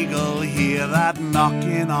illegal, hear that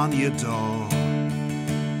knocking on your door.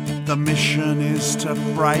 The mission is to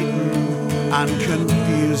frighten and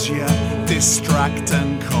confuse you, distract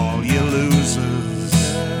and call you losers.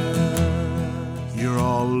 You're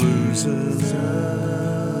all losers.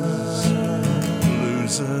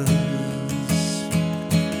 Losers.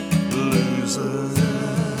 Losers.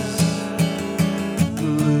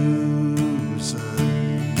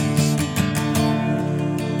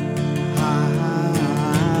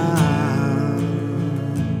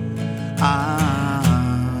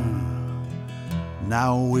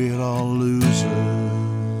 Now we're all losers.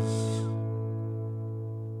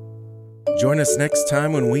 Join us next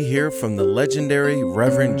time when we hear from the legendary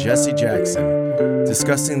Reverend Jesse Jackson,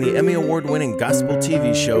 discussing the Emmy Award-winning gospel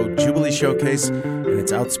TV show Jubilee Showcase and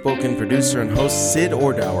its outspoken producer and host Sid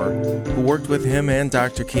Ordauer, who worked with him and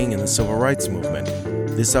Dr. King in the Civil Rights Movement.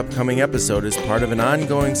 This upcoming episode is part of an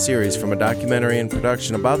ongoing series from a documentary in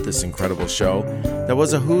production about this incredible show that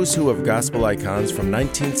was a who's who of gospel icons from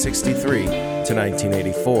 1963 to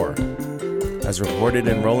 1984. As reported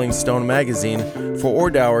in Rolling Stone magazine,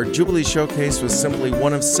 for Ordauer, Jubilee Showcase was simply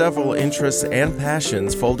one of several interests and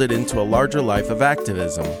passions folded into a larger life of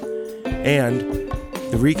activism. And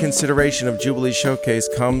the reconsideration of Jubilee Showcase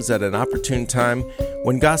comes at an opportune time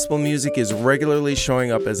when gospel music is regularly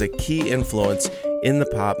showing up as a key influence in the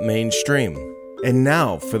pop mainstream. And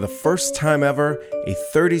now, for the first time ever, a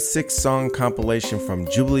 36-song compilation from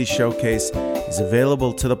Jubilee Showcase is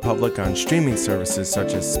available to the public on streaming services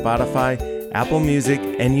such as Spotify, Apple Music,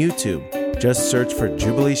 and YouTube. Just search for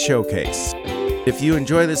Jubilee Showcase. If you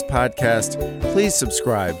enjoy this podcast, please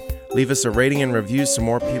subscribe, leave us a rating and review so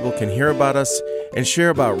more people can hear about us, and share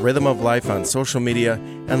about Rhythm of Life on social media,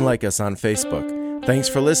 and like us on Facebook. Thanks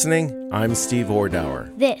for listening. I'm Steve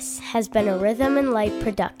Ordauer. This has been a Rhythm and Light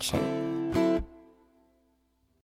production.